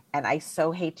 honestly. And I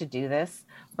so hate to do this,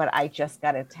 but I just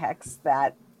got a text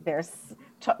that there's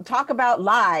talk about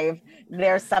live.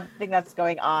 There's something that's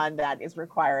going on that is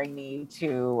requiring me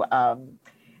to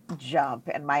jump,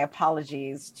 and my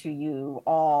apologies to you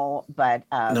all, but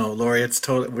no, Laurie, it's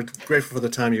totally, we're grateful for the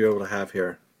time you're able to have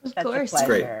here. Of course. It's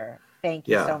great. Thank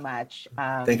you so much.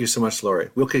 Thank you so much, Laurie.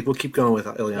 We'll keep going with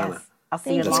Eliana. Yes. I'll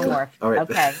see you in Long Wharf. All right.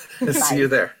 Okay. See you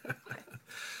there.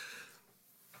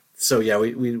 So yeah,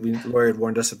 we Laurie had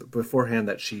warned us beforehand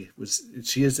that she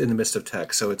is in the midst of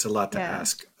tech, so it's a lot to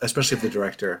ask, especially of the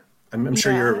director. I'm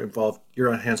sure you're involved.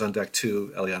 You're on hands on deck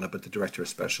too, Eliana, but the director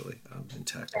especially in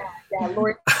tech. Yeah,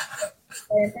 Laurie.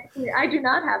 I do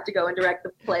not have to go and direct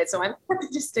the play, so I'm happy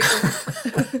to stick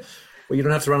with. Well, you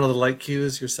don't have to run all the light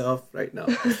cues yourself, right? No.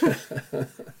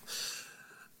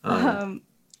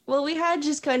 Well, we had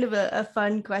just kind of a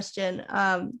fun question.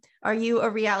 Are you a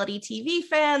reality TV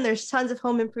fan? There's tons of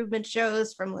home improvement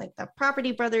shows from like the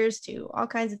Property Brothers to all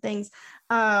kinds of things.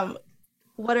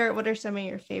 What are some of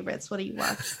your favorites? What do you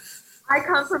watch? I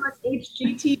come from an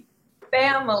HGTV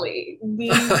family.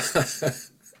 We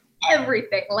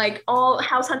everything, like all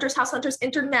House Hunters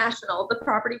International, the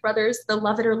Property Brothers, the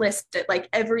Love It or List It, like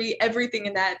everything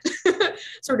in that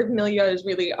sort of milieu is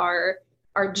really our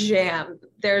jam.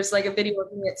 There's like a video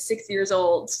of me at 6 years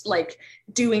old, like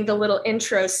doing the little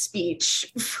intro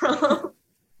speech from,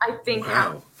 I think,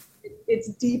 wow. It's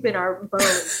deep in our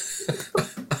bones.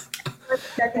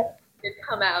 That did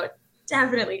come out,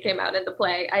 definitely came out in the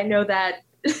play. I know that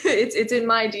it's in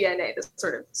my DNA, the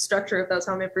sort of structure of those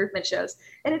home improvement shows.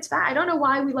 And it's I don't know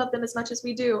why we love them as much as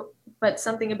we do, but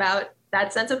something about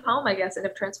that sense of home, I guess, and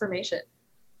of transformation.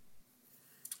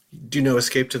 Do you know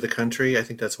Escape to the Country? I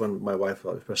think that's one my wife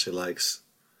especially likes.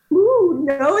 Ooh,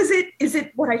 no, is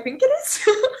it what I think it is?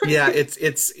 Yeah,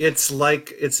 it's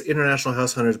like it's International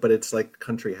House Hunters, but it's like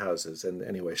country houses. And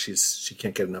anyway, she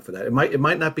can't get enough of that. It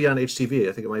might not be on HTV.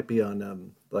 I think it might be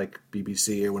on like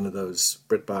BBC or one of those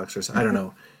BritBox or something. I don't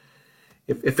know.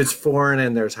 If it's foreign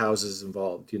and there's houses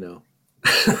involved, you know.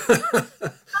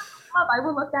 I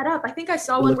will look that up. I think I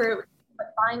saw one where it was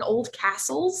like buying old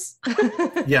castles.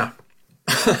 Yeah.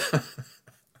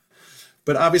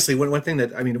 But obviously, one thing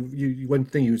that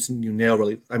you nail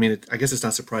really. I mean, I guess it's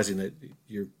not surprising that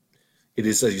it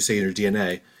is, as you say, in your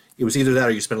DNA. It was either that,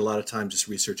 or you spent a lot of time just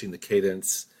researching the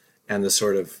cadence and the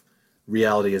sort of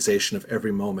realitization of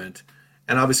every moment.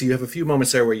 And obviously, you have a few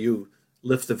moments there where you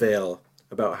lift the veil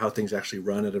about how things actually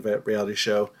run at a reality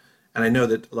show. And I know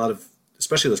that a lot of,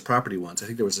 especially those property ones, I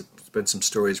think there's been some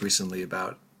stories recently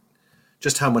about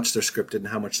just how much they're scripted and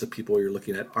how much the people you're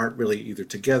looking at aren't really either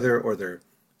together or they're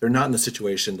not in the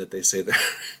situation that they say they're.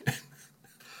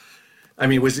 I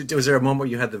mean, was there a moment where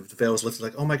you had the veils lifted,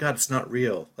 like, oh my God, it's not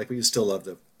real? Like, but you still love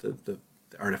the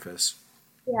artifice.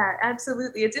 Yeah,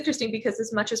 absolutely. It's interesting because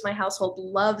as much as my household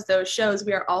loves those shows,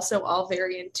 we are also all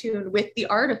very in tune with the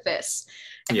artifice.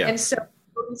 Yeah. And so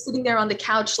we'll be sitting there on the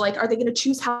couch, like, are they going to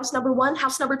choose house number 1,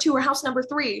 house number 2, or house number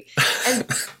 3? And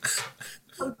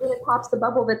it pops the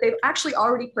bubble that they've actually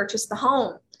already purchased the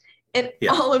home. And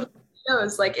all of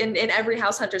shows, like in every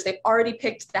House Hunters, they've already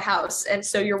picked the house, and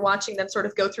so you're watching them sort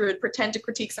of go through and pretend to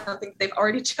critique something they've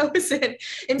already chosen.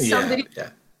 In some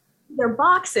videos, their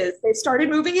boxes, they started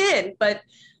moving in, but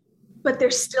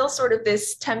there's still sort of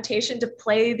this temptation to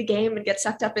play the game and get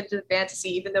sucked up into the fantasy,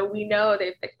 even though we know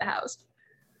they've picked the house.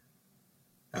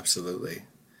 Absolutely,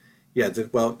 yeah.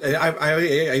 Well,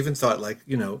 I even thought, like,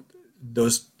 you know,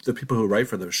 the people who write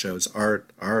for those shows are.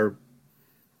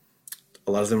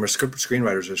 A lot of them are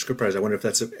screenwriters or scriptwriters. I wonder if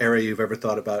that's an area you've ever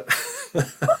thought about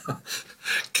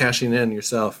cashing in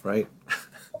yourself, right?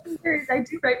 I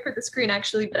do write for the screen,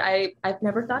 actually, but I've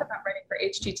never thought about writing for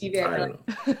HGTV. I don't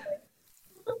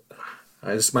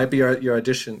know. This might be your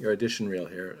audition reel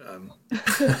here.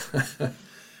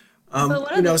 Go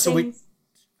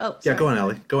on,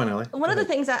 Allie. One of the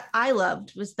things that I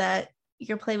loved was that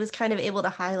your play was kind of able to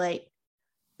highlight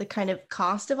the kind of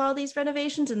cost of all these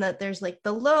renovations, and that there's like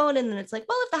the loan, and then it's like,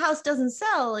 well, if the house doesn't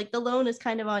sell, like the loan is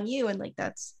kind of on you, and like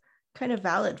that's kind of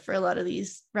valid for a lot of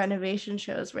these renovation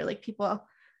shows where like people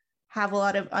have a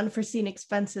lot of unforeseen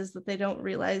expenses that they don't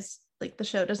realize, like the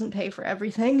show doesn't pay for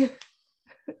everything.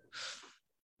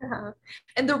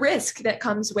 And the risk that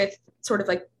comes with sort of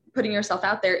like putting yourself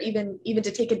out there, even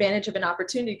to take advantage of an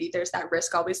opportunity, there's that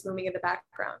risk always looming in the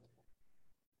background.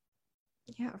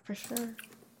 Yeah, for sure.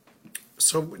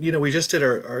 So, you know, we just did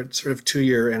our sort of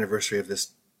 2-year anniversary of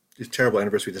this terrible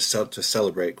anniversary to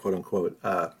celebrate, quote unquote,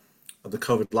 of the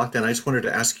COVID lockdown. I just wanted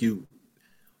to ask you,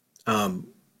 I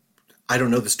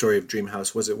don't know the story of Dream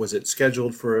House. Was it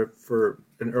scheduled for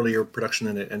an earlier production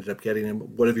and it ended up getting in?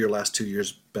 What have your last 2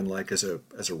 years been like as a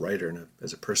writer and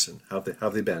as a person? How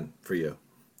have they been for you?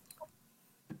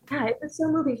 Yeah, it was so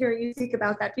moving hearing you speak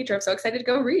about that feature. I'm so excited to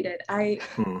go read it. I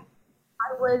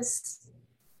was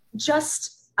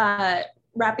just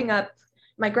wrapping up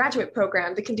my graduate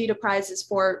program. The Candida Prize is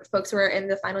for folks who are in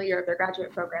the final year of their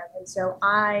graduate program. And so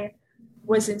I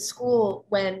was in school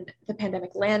when the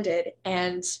pandemic landed,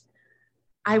 and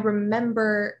I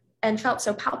remember and felt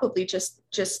so palpably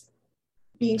just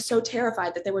being so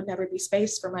terrified that there would never be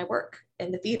space for my work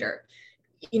in the theater,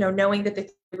 you know, knowing that the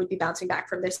theater would be bouncing back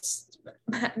from this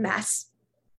mass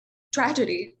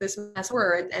tragedy, this mass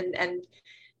horror, and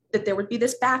that there would be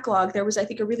this backlog. There was, I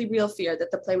think, a really real fear that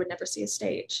the play would never see a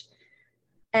stage.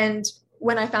 And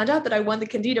when I found out that I won the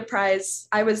Candida Prize,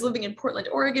 I was living in Portland,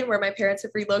 Oregon, where my parents have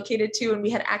relocated to. And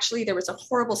there was a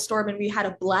horrible storm and we had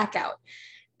a blackout.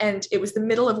 And it was the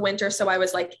middle of winter. So I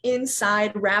was like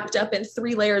inside, wrapped up in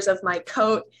 3 layers of my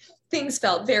coat. Things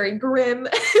felt very grim.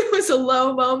 It was a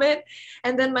low moment.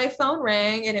 And then my phone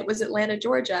rang and it was Atlanta,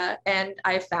 Georgia. And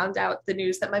I found out the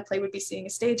news that my play would be seeing a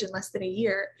stage in less than a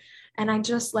year. And I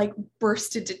just like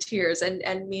burst into tears,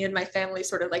 and me and my family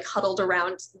sort of like huddled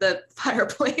around the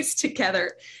fireplace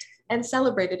together and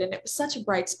celebrated. And it was such a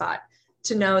bright spot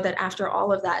to know that after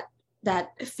all of that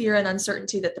fear and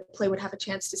uncertainty, that the play would have a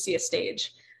chance to see a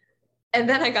stage. And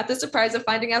then I got the surprise of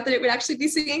finding out that it would actually be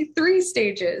seeing 3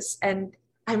 stages. And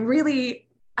I'm really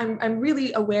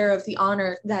aware of the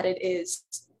honor that it is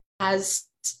as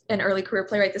an early career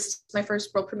playwright. This is my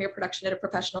first world premiere production at a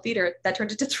professional theater that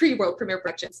turned into 3 world premiere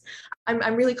productions.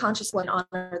 I'm really conscious of what an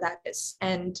honor that is,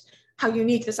 and how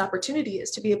unique this opportunity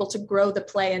is to be able to grow the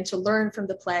play and to learn from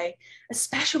the play,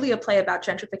 especially a play about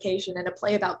gentrification and a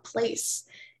play about place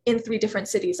in 3 different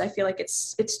cities. I feel like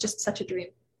it's just such a dream.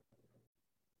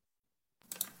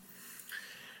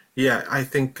 Yeah, I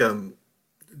think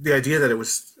the idea that it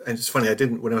was, and it's funny,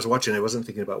 when I was watching, I wasn't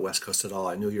thinking about West Coast at all.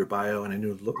 I knew your bio and I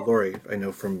knew Laurie, I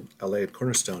know from LA at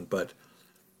Cornerstone,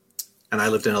 and I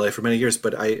lived in LA for many years,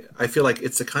 but I feel like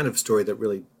it's the kind of story that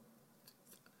really,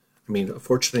 I mean,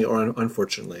 fortunately or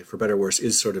unfortunately, for better or worse,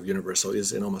 is sort of universal,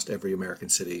 is in almost every American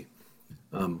city.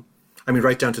 I mean,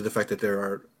 right down to the fact that there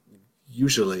are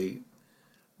usually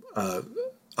a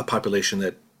population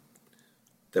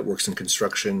that works in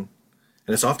construction,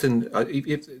 and it's often,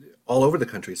 all over the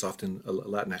country, it's often a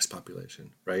Latinx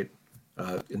population, right?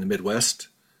 In the Midwest,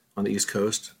 on the East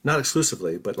Coast, not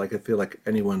exclusively, but like I feel like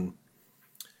anyone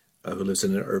who lives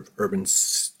in an urban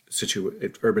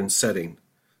setting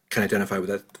can identify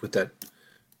with that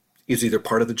is either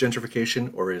part of the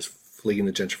gentrification or is fleeing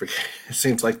the gentrification. It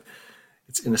seems like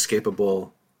it's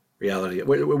inescapable reality.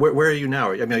 Where are you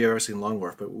now? I mean, I've ever seen Long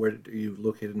Wharf, but where are you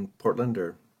located, in Portland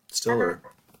or still? Or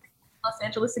Los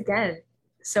Angeles again.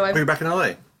 So you're back in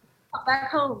LA.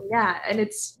 Back home, yeah. And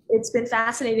it's been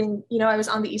fascinating. You know, I was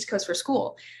on the East Coast for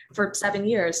school for 7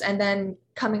 years, and then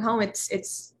coming home,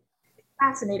 it's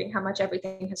fascinating how much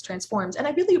everything has transformed. And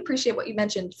I really appreciate what you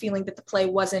mentioned, feeling that the play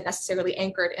wasn't necessarily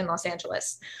anchored in Los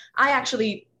Angeles. I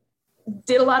actually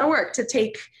did a lot of work to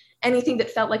take anything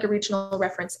that felt like a regional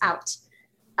reference out.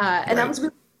 And that was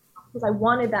really because I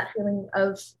wanted that feeling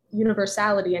of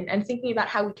universality and thinking about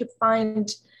how we could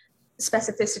find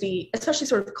specificity, especially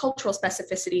sort of cultural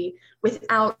specificity,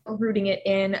 without rooting it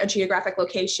in a geographic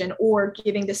location or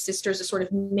giving the sisters a sort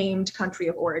of named country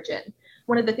of origin.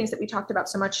 One of the things that we talked about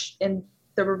so much in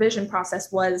the revision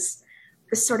process was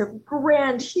this sort of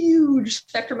grand, huge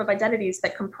spectrum of identities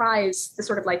that comprise the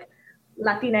sort of like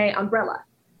Latina umbrella,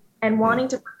 and wanting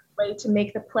to find a way to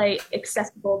make the play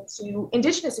accessible to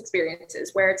indigenous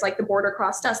experiences, where it's like the border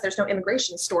crossed us, there's no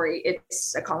immigration story,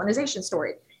 it's a colonization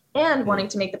story, and wanting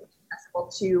to make the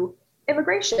accessible to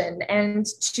immigration and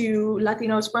to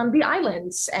Latinos from the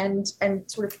islands, and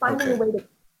sort of finding a way to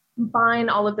combine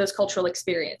all of those cultural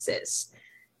experiences.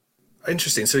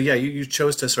 Interesting. So yeah, you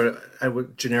chose to sort of, I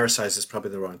would genericize is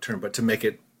probably the wrong term, but to make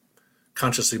it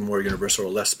consciously more universal or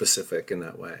less specific in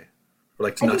that way, or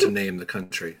like not to name the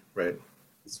country, right?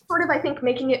 Sort of, I think,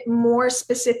 making it more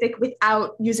specific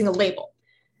without using a label.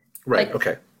 Right. Like,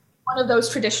 okay. One of those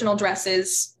traditional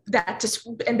dresses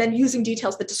and then using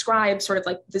details that describe sort of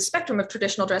like the spectrum of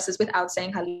traditional dresses without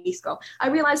saying Jalisco. I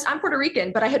realized I'm Puerto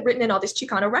Rican, but I had written in all these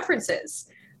Chicano references,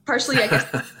 partially, I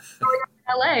guess, in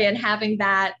LA, and having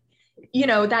that, you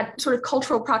know, that sort of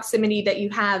cultural proximity that you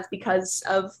have because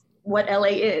of what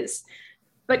LA is.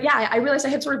 But yeah, I realized I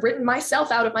had sort of written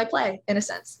myself out of my play in a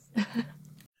sense.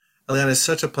 Eliana, it's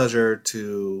such a pleasure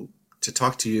to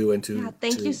talk to you and to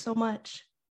thank you so much.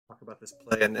 Talk about this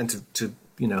play and to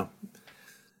you know,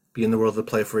 be in the world of the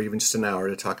play for even just an hour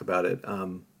to talk about it.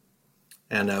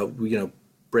 We, you know,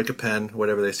 break a pen,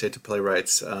 whatever they say to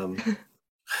playwrights,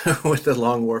 with the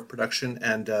Long Wharf production.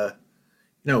 And you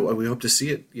know, we hope to see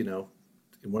it, you know,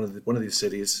 in one of these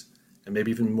cities, and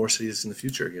maybe even more cities in the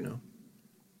future, you know.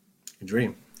 You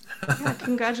dream. Yeah,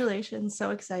 congratulations.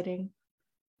 So exciting.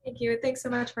 Thank you. Thanks so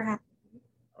much for having me.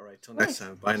 All right, till next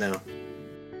time. Bye now.